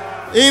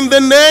 in the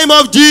name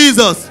of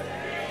Jesus,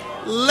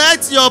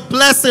 let your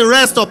blessing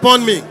rest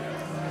upon me.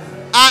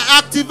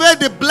 I activate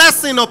the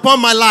blessing upon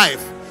my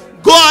life.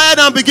 Go ahead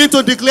and begin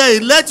to declare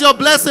it. Let your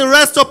blessing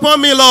rest upon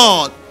me,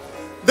 Lord.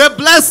 The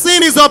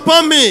blessing is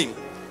upon me.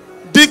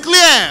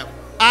 Declare,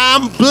 I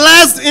am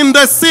blessed in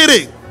the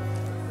city.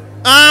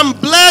 I am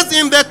blessed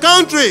in the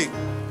country.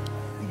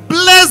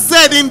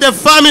 Blessed in the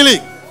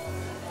family.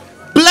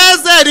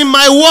 Blessed in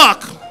my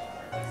work.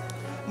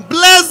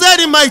 Blessed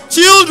in my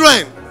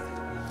children.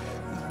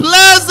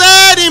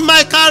 Blessed in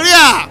my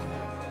career.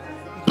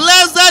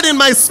 Blessed in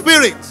my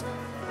spirit.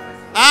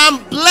 I am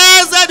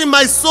blessed in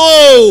my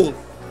soul.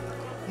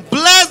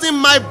 Blessed in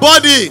my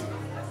body.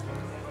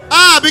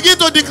 Begin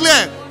to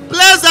declare,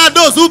 blessed are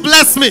those who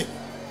bless me.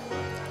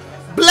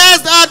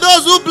 Blessed are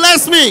those who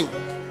bless me.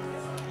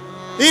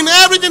 In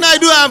everything I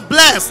do, I'm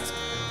blessed.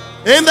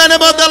 In the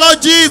name of the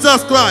Lord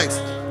Jesus Christ.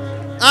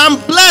 I'm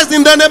blessed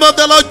in the name of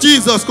the Lord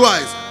Jesus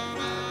Christ.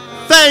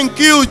 Thank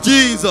you,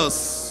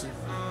 Jesus.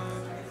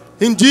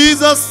 In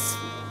Jesus'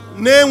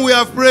 name we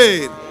have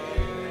prayed.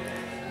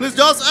 Please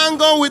just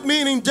hang on with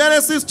me in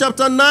Genesis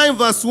chapter 9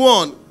 verse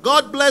 1.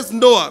 God blessed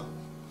Noah.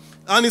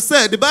 And he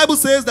said, the Bible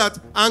says that,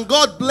 and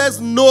God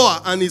blessed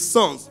Noah and his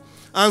sons,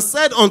 and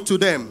said unto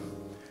them,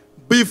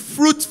 be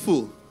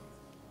fruitful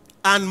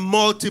and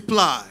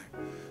multiply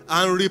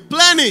and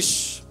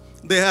replenish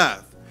the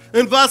earth.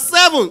 In verse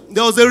 7,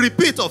 there was a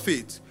repeat of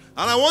it.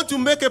 And I want to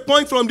make a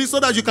point from this so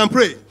that you can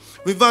pray.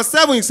 In verse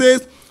 7, it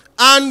says,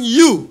 and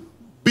you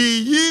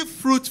be ye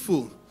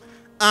fruitful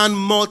and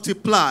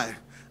multiply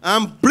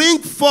and bring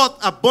forth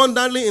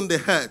abundantly in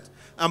the earth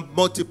and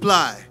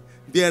multiply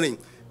therein.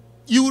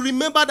 You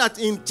remember that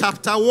in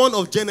chapter 1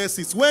 of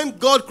Genesis, when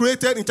God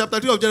created, in chapter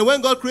 2 of Genesis,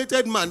 when God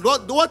created man,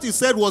 what he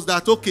said was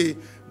that, okay,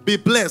 be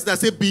blessed. That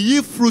said, be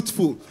ye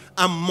fruitful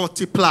and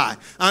multiply.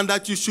 And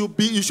that you should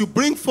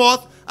bring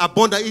forth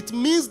abundance. It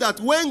means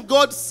that when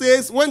God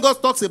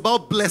talks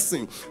about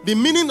blessing, the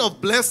meaning of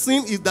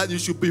blessing is that you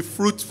should be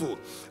fruitful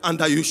and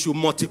that you should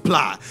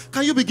multiply.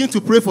 Can you begin to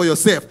pray for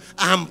yourself?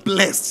 I'm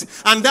blessed.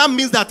 And that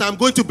means that I'm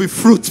going to be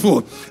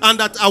fruitful and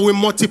that I will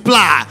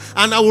multiply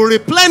and I will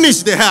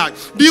replenish the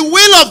earth. The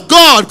will of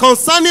God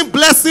concerning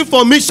blessing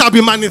for me shall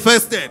be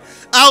manifested.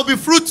 I'll be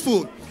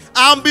fruitful.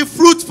 I'll be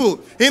fruitful.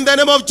 In the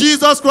name of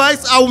Jesus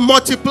Christ, I will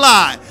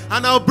multiply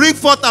and I will bring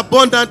forth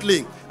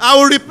abundantly. I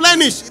will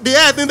replenish the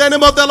earth in the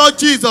name of the Lord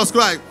Jesus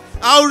Christ.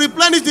 I will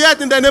replenish the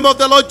earth in the name of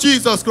the Lord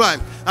Jesus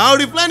Christ. I will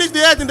replenish the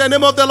earth in the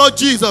name of the Lord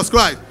Jesus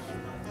Christ.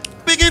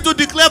 Begin to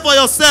declare for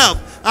yourself,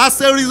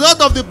 as a result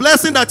of the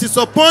blessing that is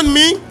upon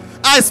me,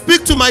 I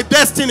speak to my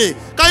destiny.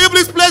 Can you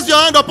please place your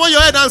hand upon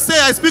your head and say,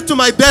 I speak to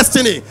my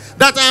destiny,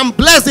 that I am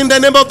blessed in the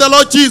name of the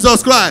Lord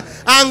Jesus Christ.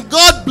 And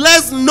God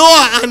bless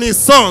Noah and his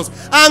sons.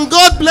 And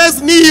God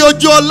bless Niyi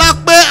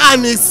Ojuolape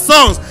and his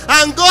sons.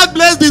 And God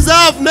bless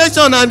Desire of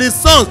Nation and his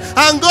sons.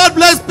 And God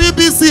bless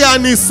PBC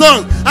and his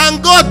sons.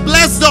 And God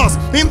bless us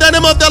in the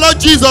name of the Lord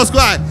Jesus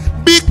Christ.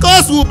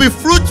 Because we will be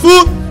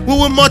fruitful, we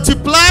will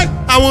multiply,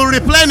 and we will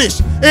replenish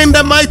in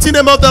the mighty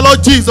name of the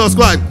Lord Jesus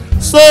Christ.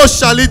 So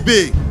shall it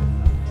be.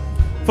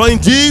 For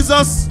in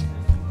Jesus'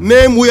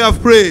 name we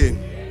have prayed.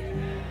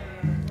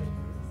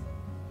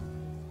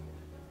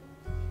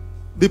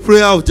 The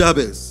prayer of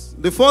Jabez.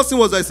 The first thing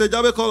was, I said,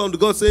 Jabez called unto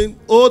God, saying,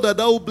 oh, that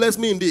thou wilt bless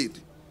me indeed,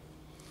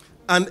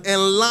 and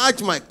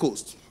enlarge my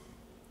coast,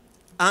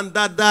 and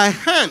that thy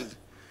hand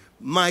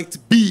might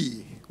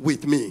be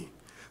with me.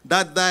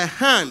 That thy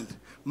hand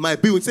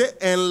might be with me.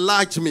 Say,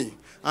 enlarge me,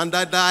 and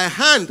that thy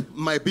hand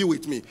might be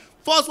with me.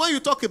 First, when you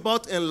talk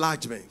about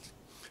enlargement,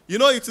 you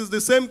know, it is the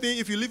same thing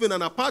if you live in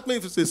an apartment.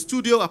 If it's a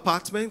studio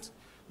apartment,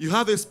 you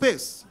have a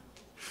space.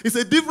 It's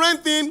a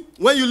different thing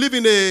when you live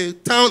in a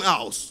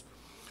townhouse,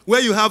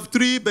 where you have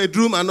 3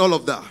 bedrooms and all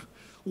of that.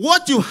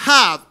 What you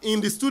have in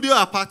the studio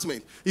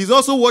apartment is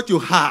also what you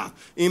have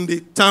in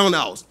the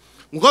townhouse.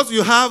 Because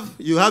you have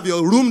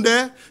your room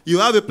there, you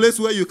have a place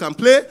where you can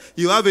play,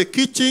 you have a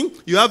kitchen,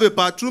 you have a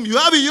bathroom, you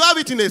have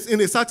it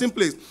in a certain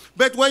place.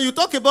 But when you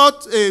talk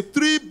about a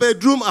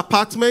 3-bedroom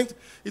apartment,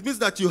 it means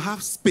that you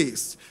have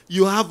space,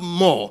 you have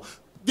more.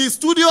 The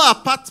studio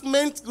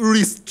apartment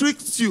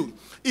restricts you.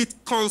 It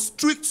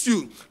constricts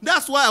you.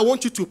 That's why I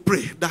want you to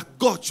pray that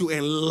God should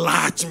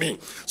enlarge me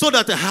so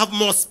that I have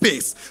more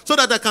space, so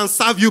that I can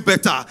serve you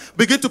better.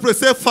 Begin to pray.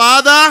 Say,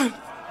 Father,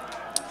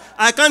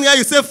 I can't hear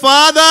you. Say,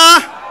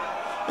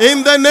 Father,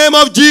 in the name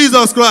of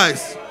Jesus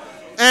Christ,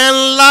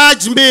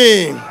 enlarge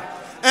me.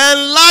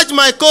 Enlarge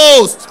my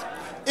coast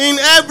in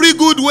every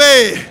good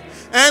way.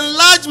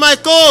 Enlarge my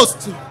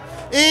coast.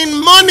 In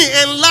money,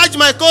 enlarge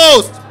my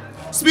coast.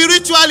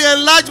 Spiritually,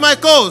 enlarge my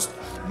coast.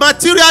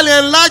 Materially,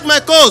 enlarge my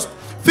coast.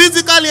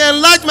 Physically,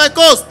 enlarge my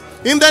coast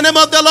in the name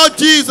of the Lord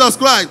Jesus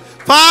Christ.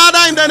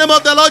 Father, in the name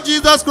of the Lord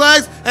Jesus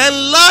Christ,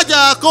 enlarge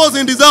our coast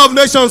in Desire of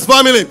Nations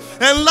family.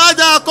 Enlarge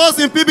our coast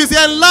in PBC.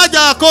 Enlarge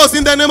our coast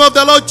in the name of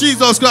the Lord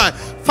Jesus Christ.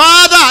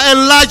 Father,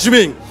 enlarge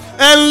me.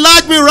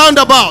 Enlarge me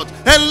roundabout.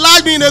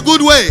 Enlarge me in a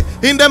good way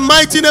in the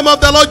mighty name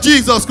of the Lord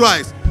Jesus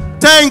Christ.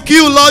 Thank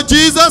you, Lord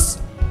Jesus.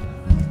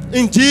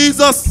 In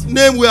Jesus'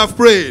 name we have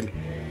prayed.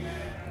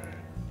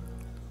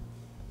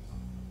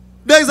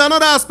 There is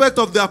another aspect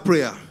of that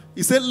prayer.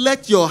 He said,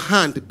 let your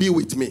hand be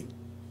with me.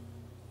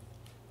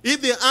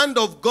 If the hand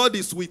of God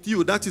is with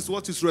you, that is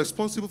what is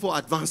responsible for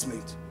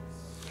advancement.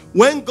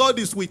 When God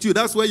is with you,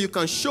 that's where you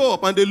can show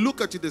up and they look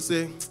at you, they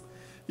say,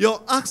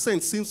 your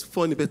accent seems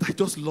funny, but I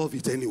just love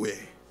it anyway.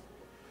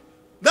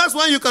 That's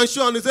when you can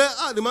show and they say,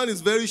 the man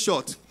is very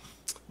short.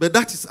 But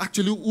that is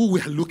actually who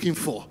we are looking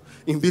for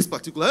in this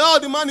particular. Oh,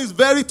 the man is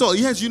very tall.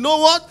 Yes, you know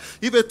what?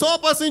 If a tall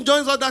person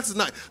joins us, that's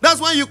nice. That's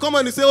when you come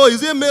and you say, oh,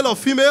 is he a male or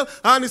female?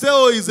 And you say,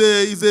 oh,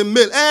 he's a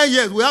male.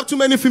 Yes, we have too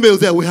many females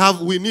there.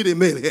 We need a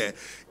male here.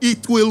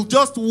 It will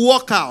just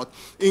work out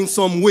in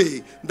some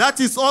way. That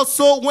is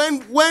also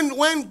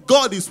when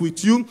God is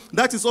with you,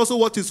 that is also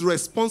what is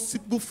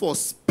responsible for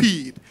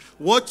speed.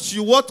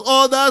 What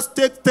others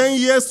take 10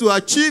 years to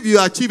achieve, you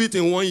achieve it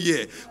in 1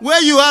 year.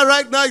 Where you are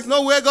right now is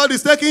not where God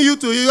is taking you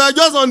to. You are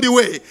just on the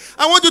way.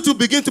 I want you to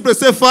begin to pray.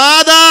 Say,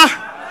 Father,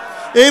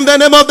 in the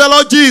name of the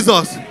Lord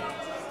Jesus.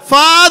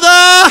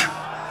 Father,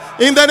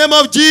 in the name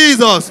of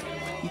Jesus,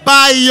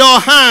 by your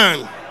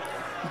hand,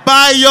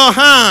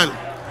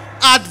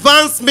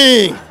 advance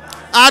me,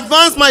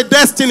 advance my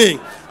destiny,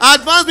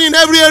 advance me in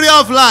every area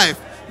of life.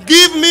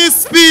 Give me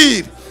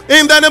speed.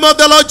 In the name of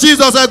the Lord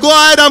Jesus, I go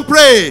ahead and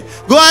pray.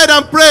 Go ahead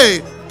and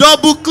pray.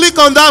 Double click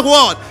on that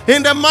word.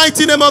 In the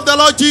mighty name of the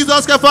Lord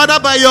Jesus, Father,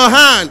 by your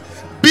hand,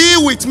 be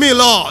with me,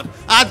 Lord.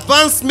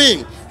 Advance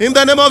me. In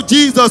the name of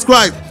Jesus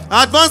Christ.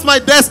 Advance my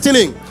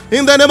destiny.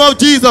 In the name of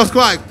Jesus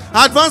Christ.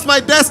 Advance my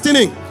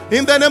destiny.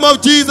 In the name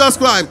of Jesus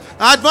Christ.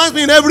 Advance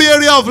me in every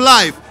area of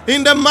life.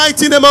 In the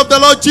mighty name of the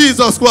Lord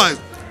Jesus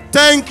Christ.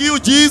 Thank you,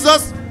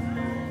 Jesus.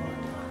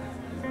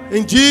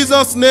 In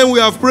Jesus' name we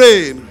have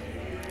prayed.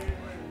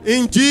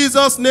 In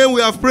Jesus' name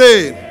we have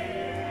prayed.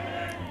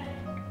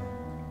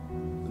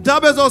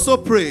 Jabez also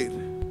prayed.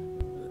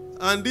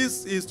 And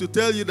this is to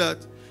tell you that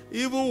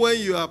even when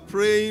you are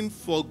praying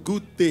for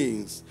good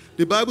things,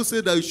 the Bible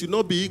says that you should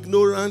not be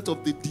ignorant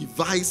of the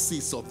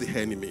devices of the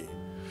enemy.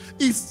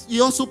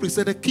 He also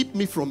said, keep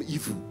me from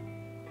evil.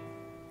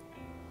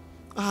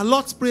 Our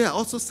Lord's Prayer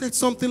also said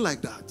something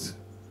like that.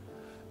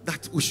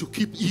 That we should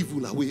keep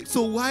evil away.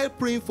 So while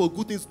praying for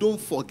good things,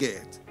 don't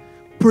forget.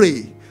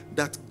 Pray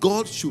that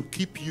God should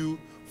keep you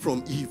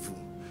from evil.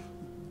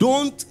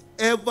 Don't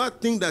ever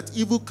think that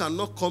evil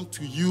cannot come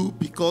to you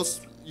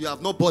because you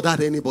have not bothered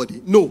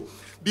anybody. No.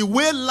 The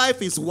way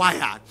life is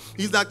wired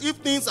is that if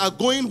things are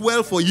going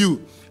well for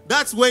you,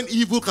 that's when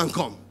evil can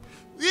come.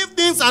 If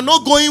things are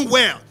not going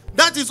well,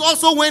 that is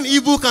also when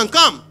evil can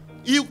come.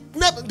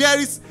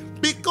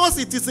 Because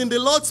it is in the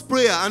Lord's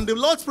Prayer, and the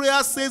Lord's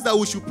Prayer says that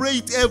we should pray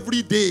it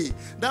every day.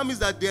 That means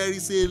that there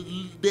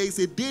is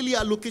a daily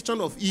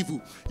allocation of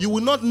evil. You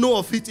will not know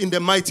of it in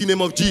the mighty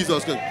name of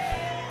Jesus.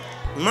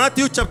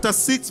 Matthew chapter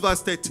 6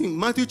 verse 13.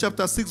 Matthew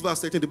chapter 6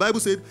 verse 13. The Bible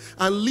said,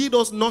 and lead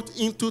us not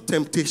into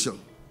temptation,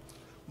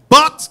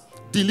 but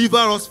deliver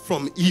us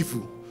from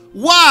evil.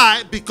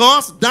 Why?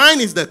 Because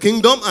thine is the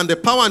kingdom and the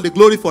power and the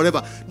glory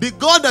forever. The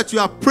God that you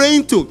are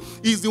praying to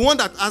is the one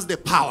that has the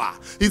power.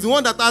 He's the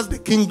one that has the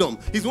kingdom.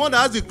 He's the one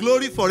that has the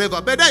glory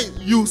forever. But then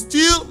you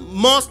still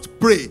must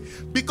pray.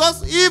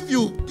 Because if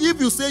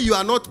you say you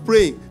are not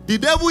praying, the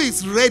devil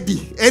is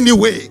ready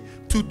anyway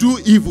to do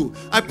evil.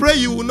 I pray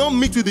you will not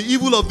meet with the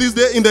evil of this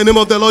day in the name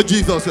of the Lord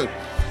Jesus.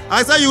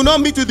 I say you will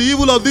not meet with the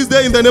evil of this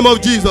day in the name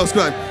of Jesus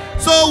Christ.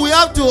 So we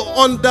have to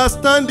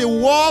understand the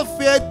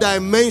warfare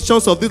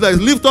dimensions of this life.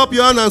 Lift up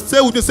your hand and say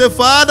with me, say,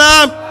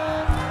 Father,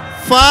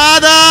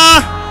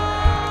 Father,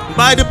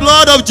 by the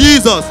blood of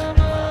Jesus,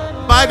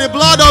 by the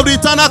blood of the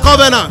eternal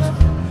covenant,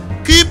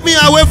 keep me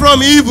away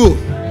from evil.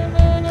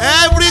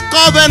 Every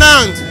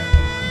covenant,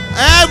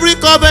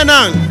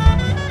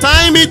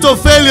 tie me to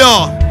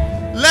failure.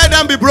 Let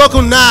them be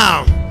broken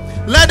now.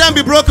 Let them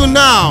be broken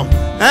now.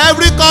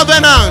 Every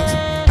covenant,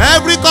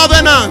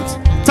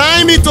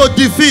 tie me to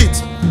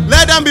defeat.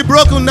 Let them be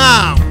broken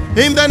now.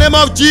 In the name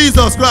of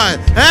Jesus Christ.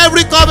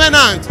 Every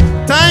covenant,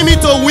 tie me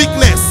to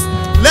weakness.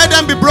 Let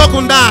them be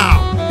broken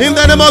now. In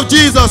the name of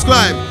Jesus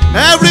Christ.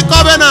 Every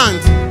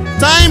covenant,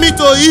 tie me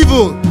to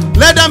evil.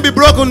 Let them be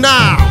broken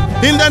now.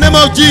 In the name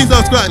of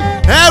Jesus Christ.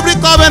 Every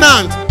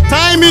covenant,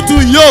 tie me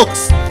to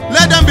yokes.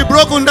 Let them be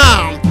broken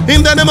down.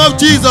 In the name of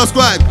Jesus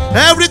Christ.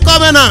 Every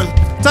covenant,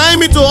 tie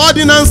me to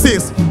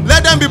ordinances.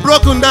 Let them be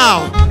broken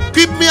down.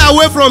 Keep me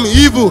away from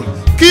evil.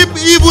 Keep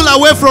evil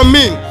away from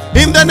me.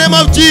 In the name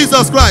of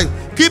Jesus Christ.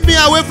 Keep me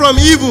away from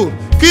evil.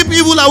 Keep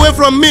evil away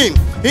from me.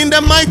 In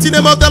the mighty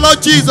name of the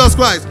Lord Jesus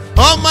Christ.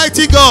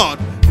 Almighty God,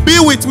 be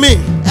with me.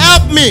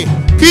 Help me.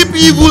 Keep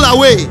evil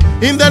away.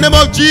 In the name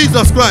of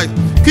Jesus Christ.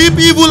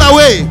 Keep evil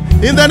away.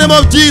 In the name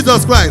of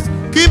Jesus Christ.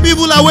 Keep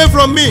evil away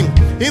from me.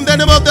 In the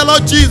name of the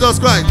Lord Jesus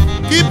Christ.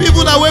 Keep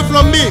evil away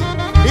from me.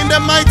 In the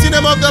mighty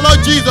name of the Lord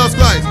Jesus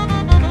Christ.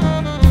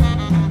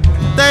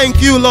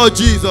 Thank you, Lord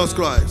Jesus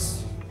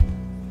Christ.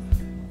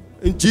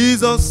 In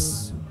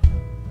Jesus'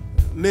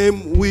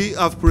 name we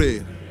have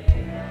prayed.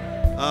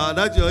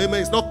 That your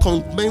amen is not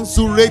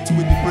commensurate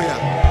with the prayer.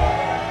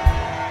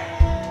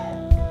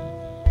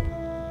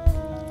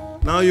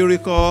 Now you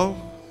recall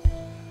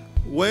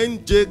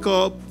when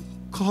Jacob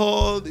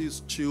called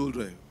his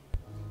children,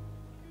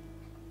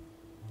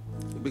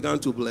 he began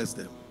to bless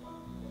them.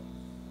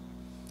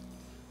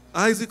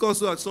 Isaac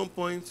also at some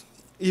point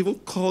even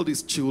called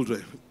his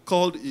children,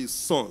 called his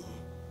son.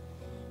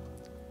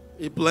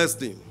 He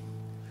blessed him.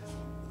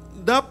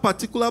 That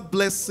particular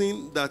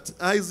blessing that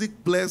Isaac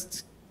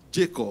blessed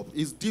Jacob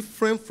is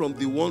different from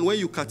the one, when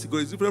you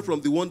categorize, different from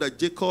the one that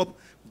Jacob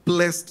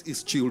blessed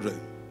his children.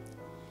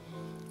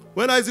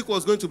 When Isaac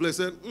was going to bless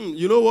him,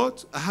 you know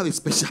what? I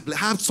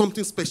have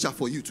something special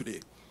for you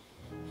today.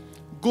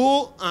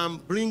 Go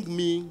and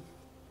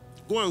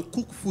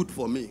cook food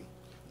for me.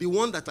 The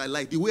one that I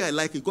like, the way I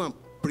like it, go and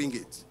bring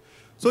it.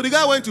 So the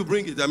guy went to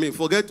bring it.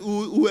 Forget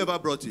whoever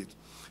brought it.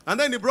 And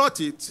then he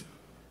brought it.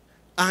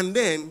 And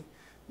then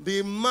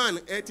the man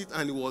ate it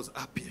and he was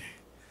happy.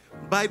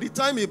 By the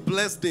time he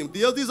blessed him,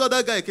 this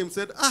other guy came and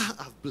said,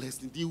 I've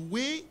blessed him. The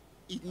way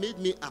it made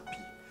me happy,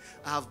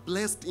 I've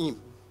blessed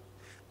him.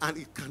 And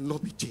it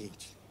cannot be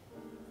changed.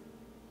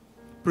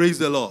 Praise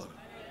the Lord.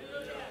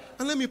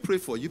 And let me pray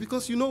for you,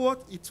 because you know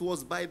what? It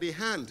was by the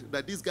hand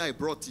that this guy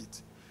brought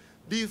it.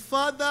 The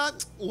father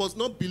was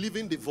not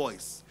believing the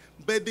voice,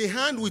 but the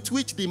hand with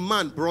which the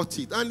man brought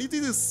it. And it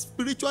is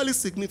spiritually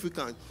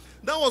significant.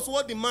 That was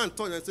what the man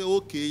thought and said,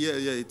 okay,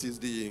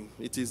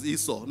 it is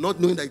Esau, not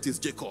knowing that it is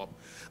Jacob.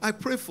 I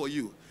pray for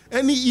you.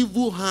 Any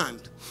evil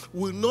hand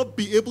will not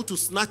be able to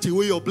snatch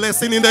away your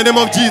blessing in the name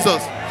of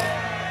Jesus.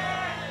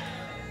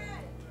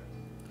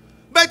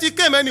 But he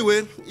came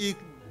anyway. He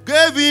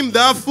gave him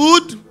that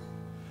food.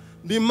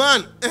 The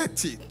man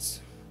ate it.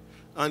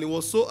 And he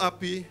was so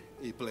happy,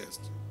 he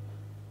blessed.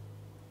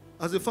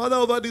 As a father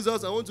over this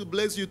house, I want to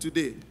bless you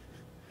today.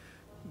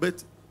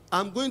 But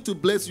I'm going to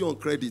bless you on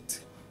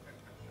credit.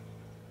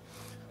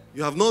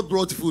 You have not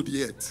brought food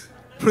yet.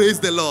 Praise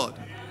the Lord.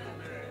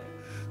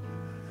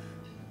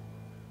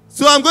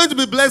 So I'm going to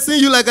be blessing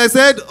you, like I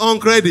said, on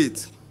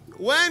credit.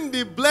 When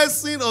the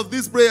blessing of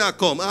this prayer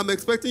comes, I'm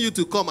expecting you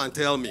to come and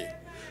tell me.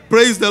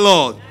 Praise the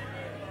Lord.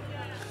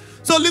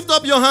 So lift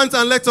up your hands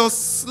and let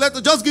us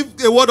just give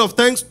a word of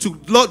thanks to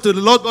the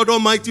Lord God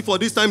Almighty for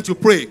this time to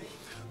pray.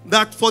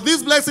 That for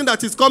this blessing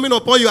that is coming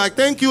upon you, I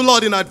thank you,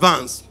 Lord, in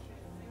advance.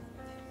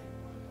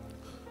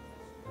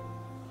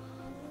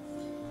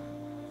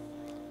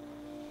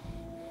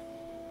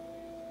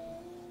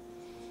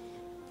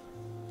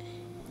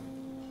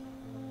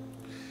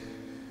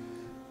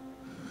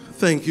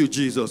 Thank you,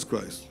 Jesus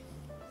Christ.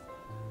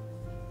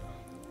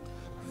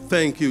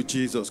 Thank you,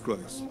 Jesus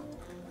Christ.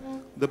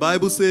 The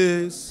Bible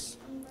says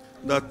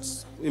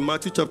that in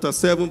Matthew chapter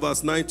 7,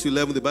 verse 9 to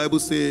 11, the Bible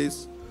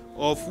says,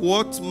 of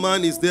what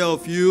man is there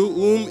of you,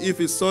 whom if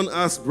his son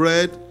asks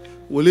bread,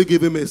 will you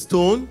give him a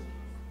stone?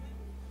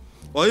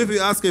 Or if he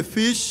asks a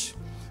fish,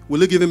 will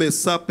you give him a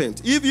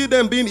serpent? If you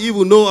then being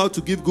evil know how to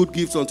give good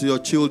gifts unto your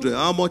children,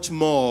 how much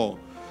more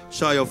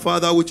shall your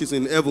Father which is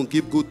in heaven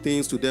give good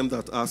things to them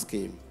that ask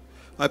him?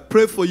 I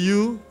pray for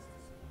you,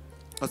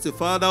 as a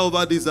father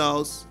over this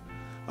house,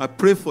 I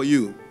pray for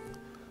you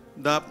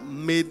that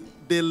may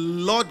the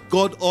Lord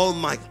God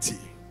Almighty,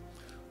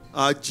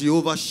 our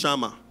Jehovah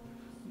Shammah,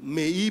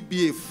 may he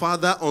be a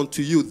father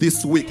unto you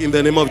this week in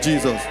the name of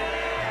Jesus.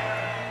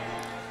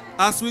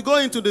 As we go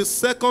into the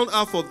second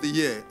half of the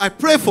year, I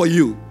pray for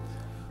you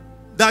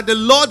that the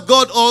Lord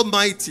God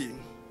Almighty,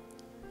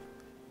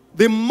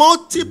 the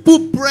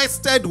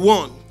multiple-breasted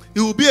one, he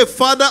will be a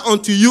father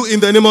unto you in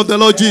the name of the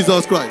Lord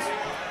Jesus Christ.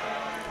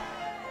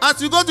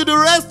 As you go to the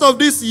rest of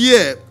this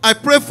year, I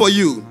pray for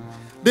you.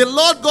 The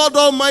Lord God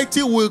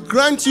Almighty will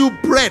grant you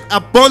bread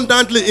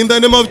abundantly in the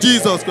name of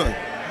Jesus Christ.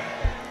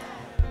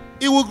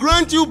 He will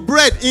grant you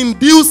bread in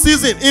due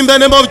season in the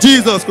name of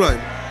Jesus Christ.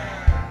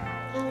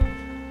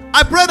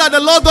 I pray that the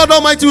Lord God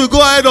Almighty will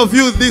go ahead of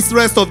you this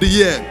rest of the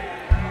year.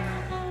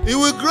 He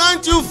will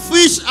grant you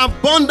fish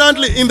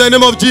abundantly in the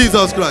name of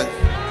Jesus Christ.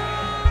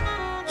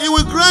 He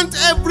will grant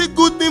every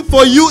good thing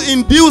for you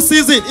in due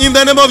season in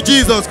the name of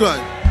Jesus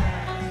Christ.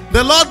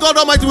 The Lord God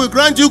Almighty will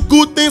grant you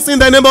good things in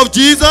the name of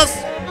Jesus.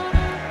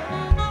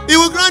 He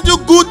will grant you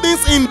good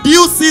things in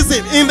due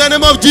season in the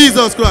name of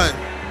Jesus Christ.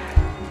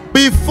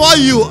 Before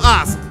you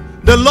ask,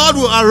 the Lord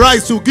will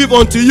arise to give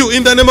unto you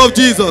in the name of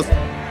Jesus.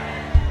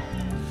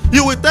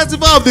 You will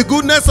testify of the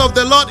goodness of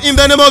the Lord in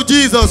the name of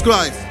Jesus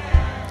Christ.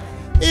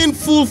 In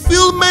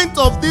fulfillment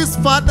of this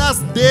Father's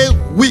Day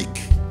week,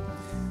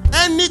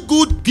 any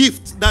good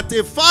gift that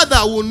a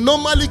father will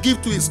normally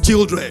give to his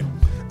children,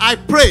 I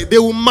pray they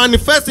will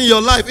manifest in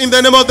your life in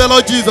the name of the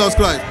Lord Jesus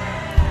Christ.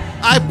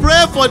 I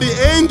pray for the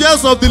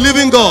angels of the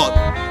living God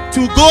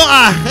to go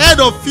ahead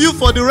of you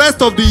for the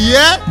rest of the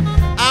year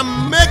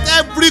and make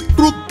every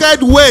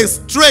crooked way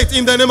straight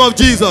in the name of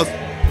Jesus.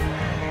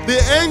 The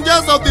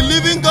angels of the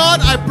living God,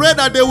 I pray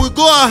that they will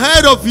go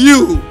ahead of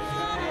you.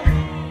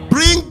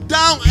 Bring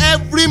down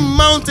every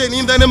mountain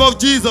in the name of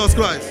Jesus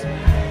Christ.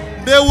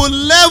 They will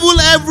level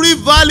every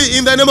valley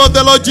in the name of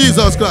the Lord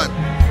Jesus Christ.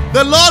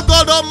 The Lord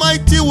God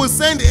Almighty will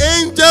send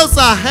angels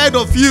ahead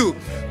of you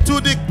to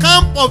the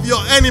camp of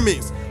your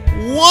enemies.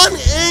 One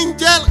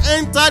angel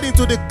entered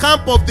into the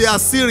camp of the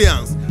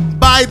Assyrians.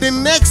 By the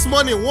next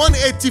morning,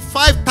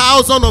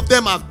 185,000 of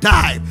them have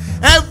died.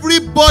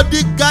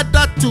 Everybody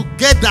gathered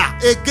together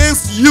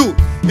against you.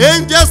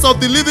 Angels of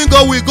the living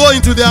God will go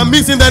into their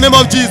midst in the name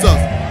of Jesus.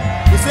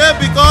 He said,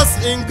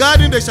 because in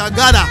garden they shall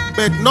gather,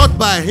 but not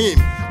by him.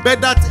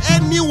 But that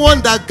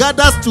anyone that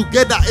gathers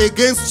together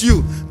against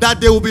you, that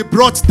they will be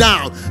brought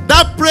down.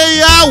 That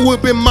prayer will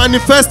be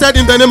manifested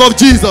in the name of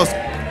Jesus.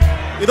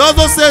 It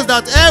also says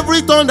that every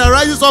tongue that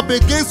rises up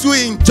against you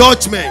in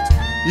judgment,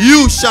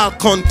 you shall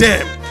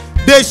condemn.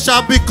 They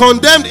shall be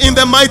condemned in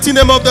the mighty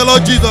name of the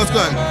Lord Jesus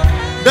Christ.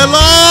 The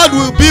Lord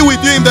will be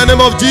with you in the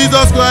name of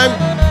Jesus Christ.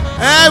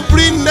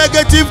 Every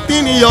negative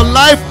thing in your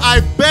life, I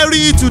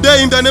bury it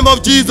today in the name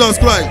of Jesus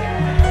Christ.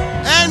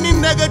 Any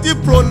negative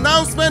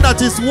pronouncement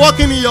that is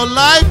working in your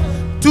life,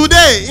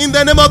 today, in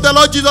the name of the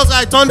Lord Jesus,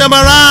 I turn them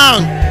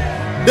around.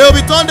 They will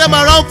be turned them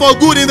around for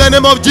good in the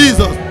name of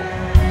Jesus.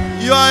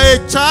 You are a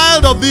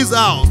child of this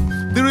house.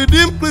 The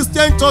Redeemed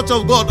Christian Church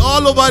of God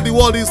all over the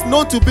world is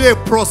known to be a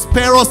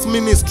prosperous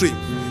ministry.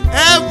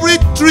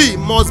 Every tree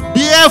must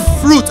bear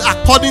fruit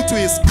according to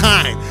its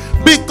kind.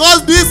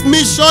 Because this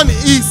mission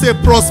is a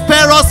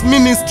prosperous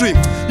ministry,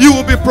 you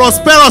will be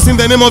prosperous in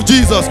the name of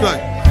Jesus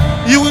Christ.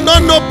 You will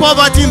not know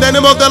poverty in the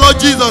name of the Lord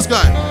Jesus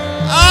Christ.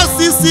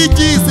 RCCG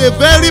is a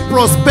very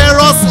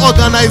prosperous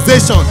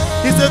organization.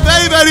 It's a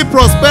very, very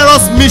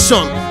prosperous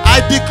mission.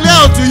 I declare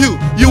unto you,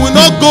 you will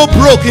not go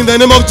broke in the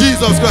name of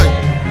Jesus Christ.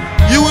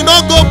 You will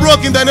not go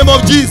broke in the name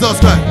of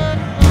Jesus Christ.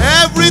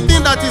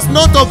 Everything that is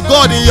not of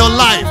God in your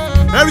life,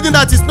 everything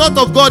that is not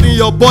of God in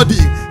your body,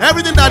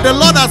 everything that the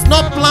Lord has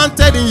not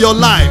planted in your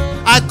life,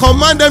 I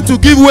command them to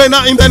give way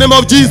now in the name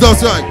of Jesus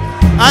Christ.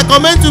 I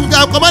command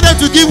them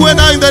to give way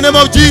now in the name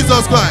of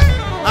Jesus Christ.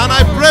 And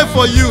I pray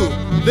for you,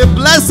 the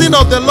blessing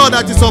of the Lord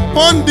that is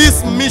upon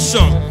this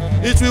mission,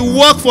 it will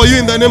work for you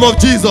in the name of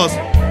Jesus.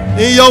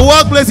 In your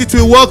workplace, it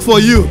will work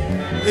for you.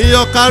 In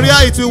your career,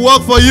 it will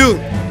work for you.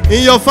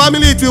 In your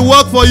family, it will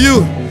work for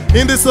you.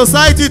 In the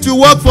society, it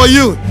will work for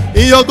you.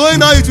 In your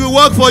going out, it will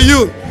work for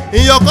you.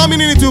 In your coming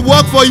in, it will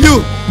work for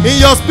you. In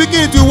your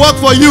speaking, it will work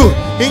for you.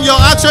 In your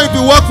action, it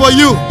will work for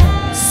you.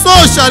 So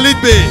shall it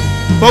be.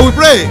 But we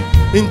pray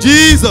in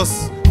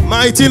Jesus'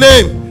 mighty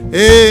name.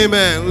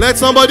 Amen. Let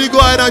somebody go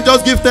ahead and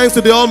just give thanks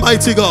to the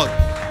Almighty God.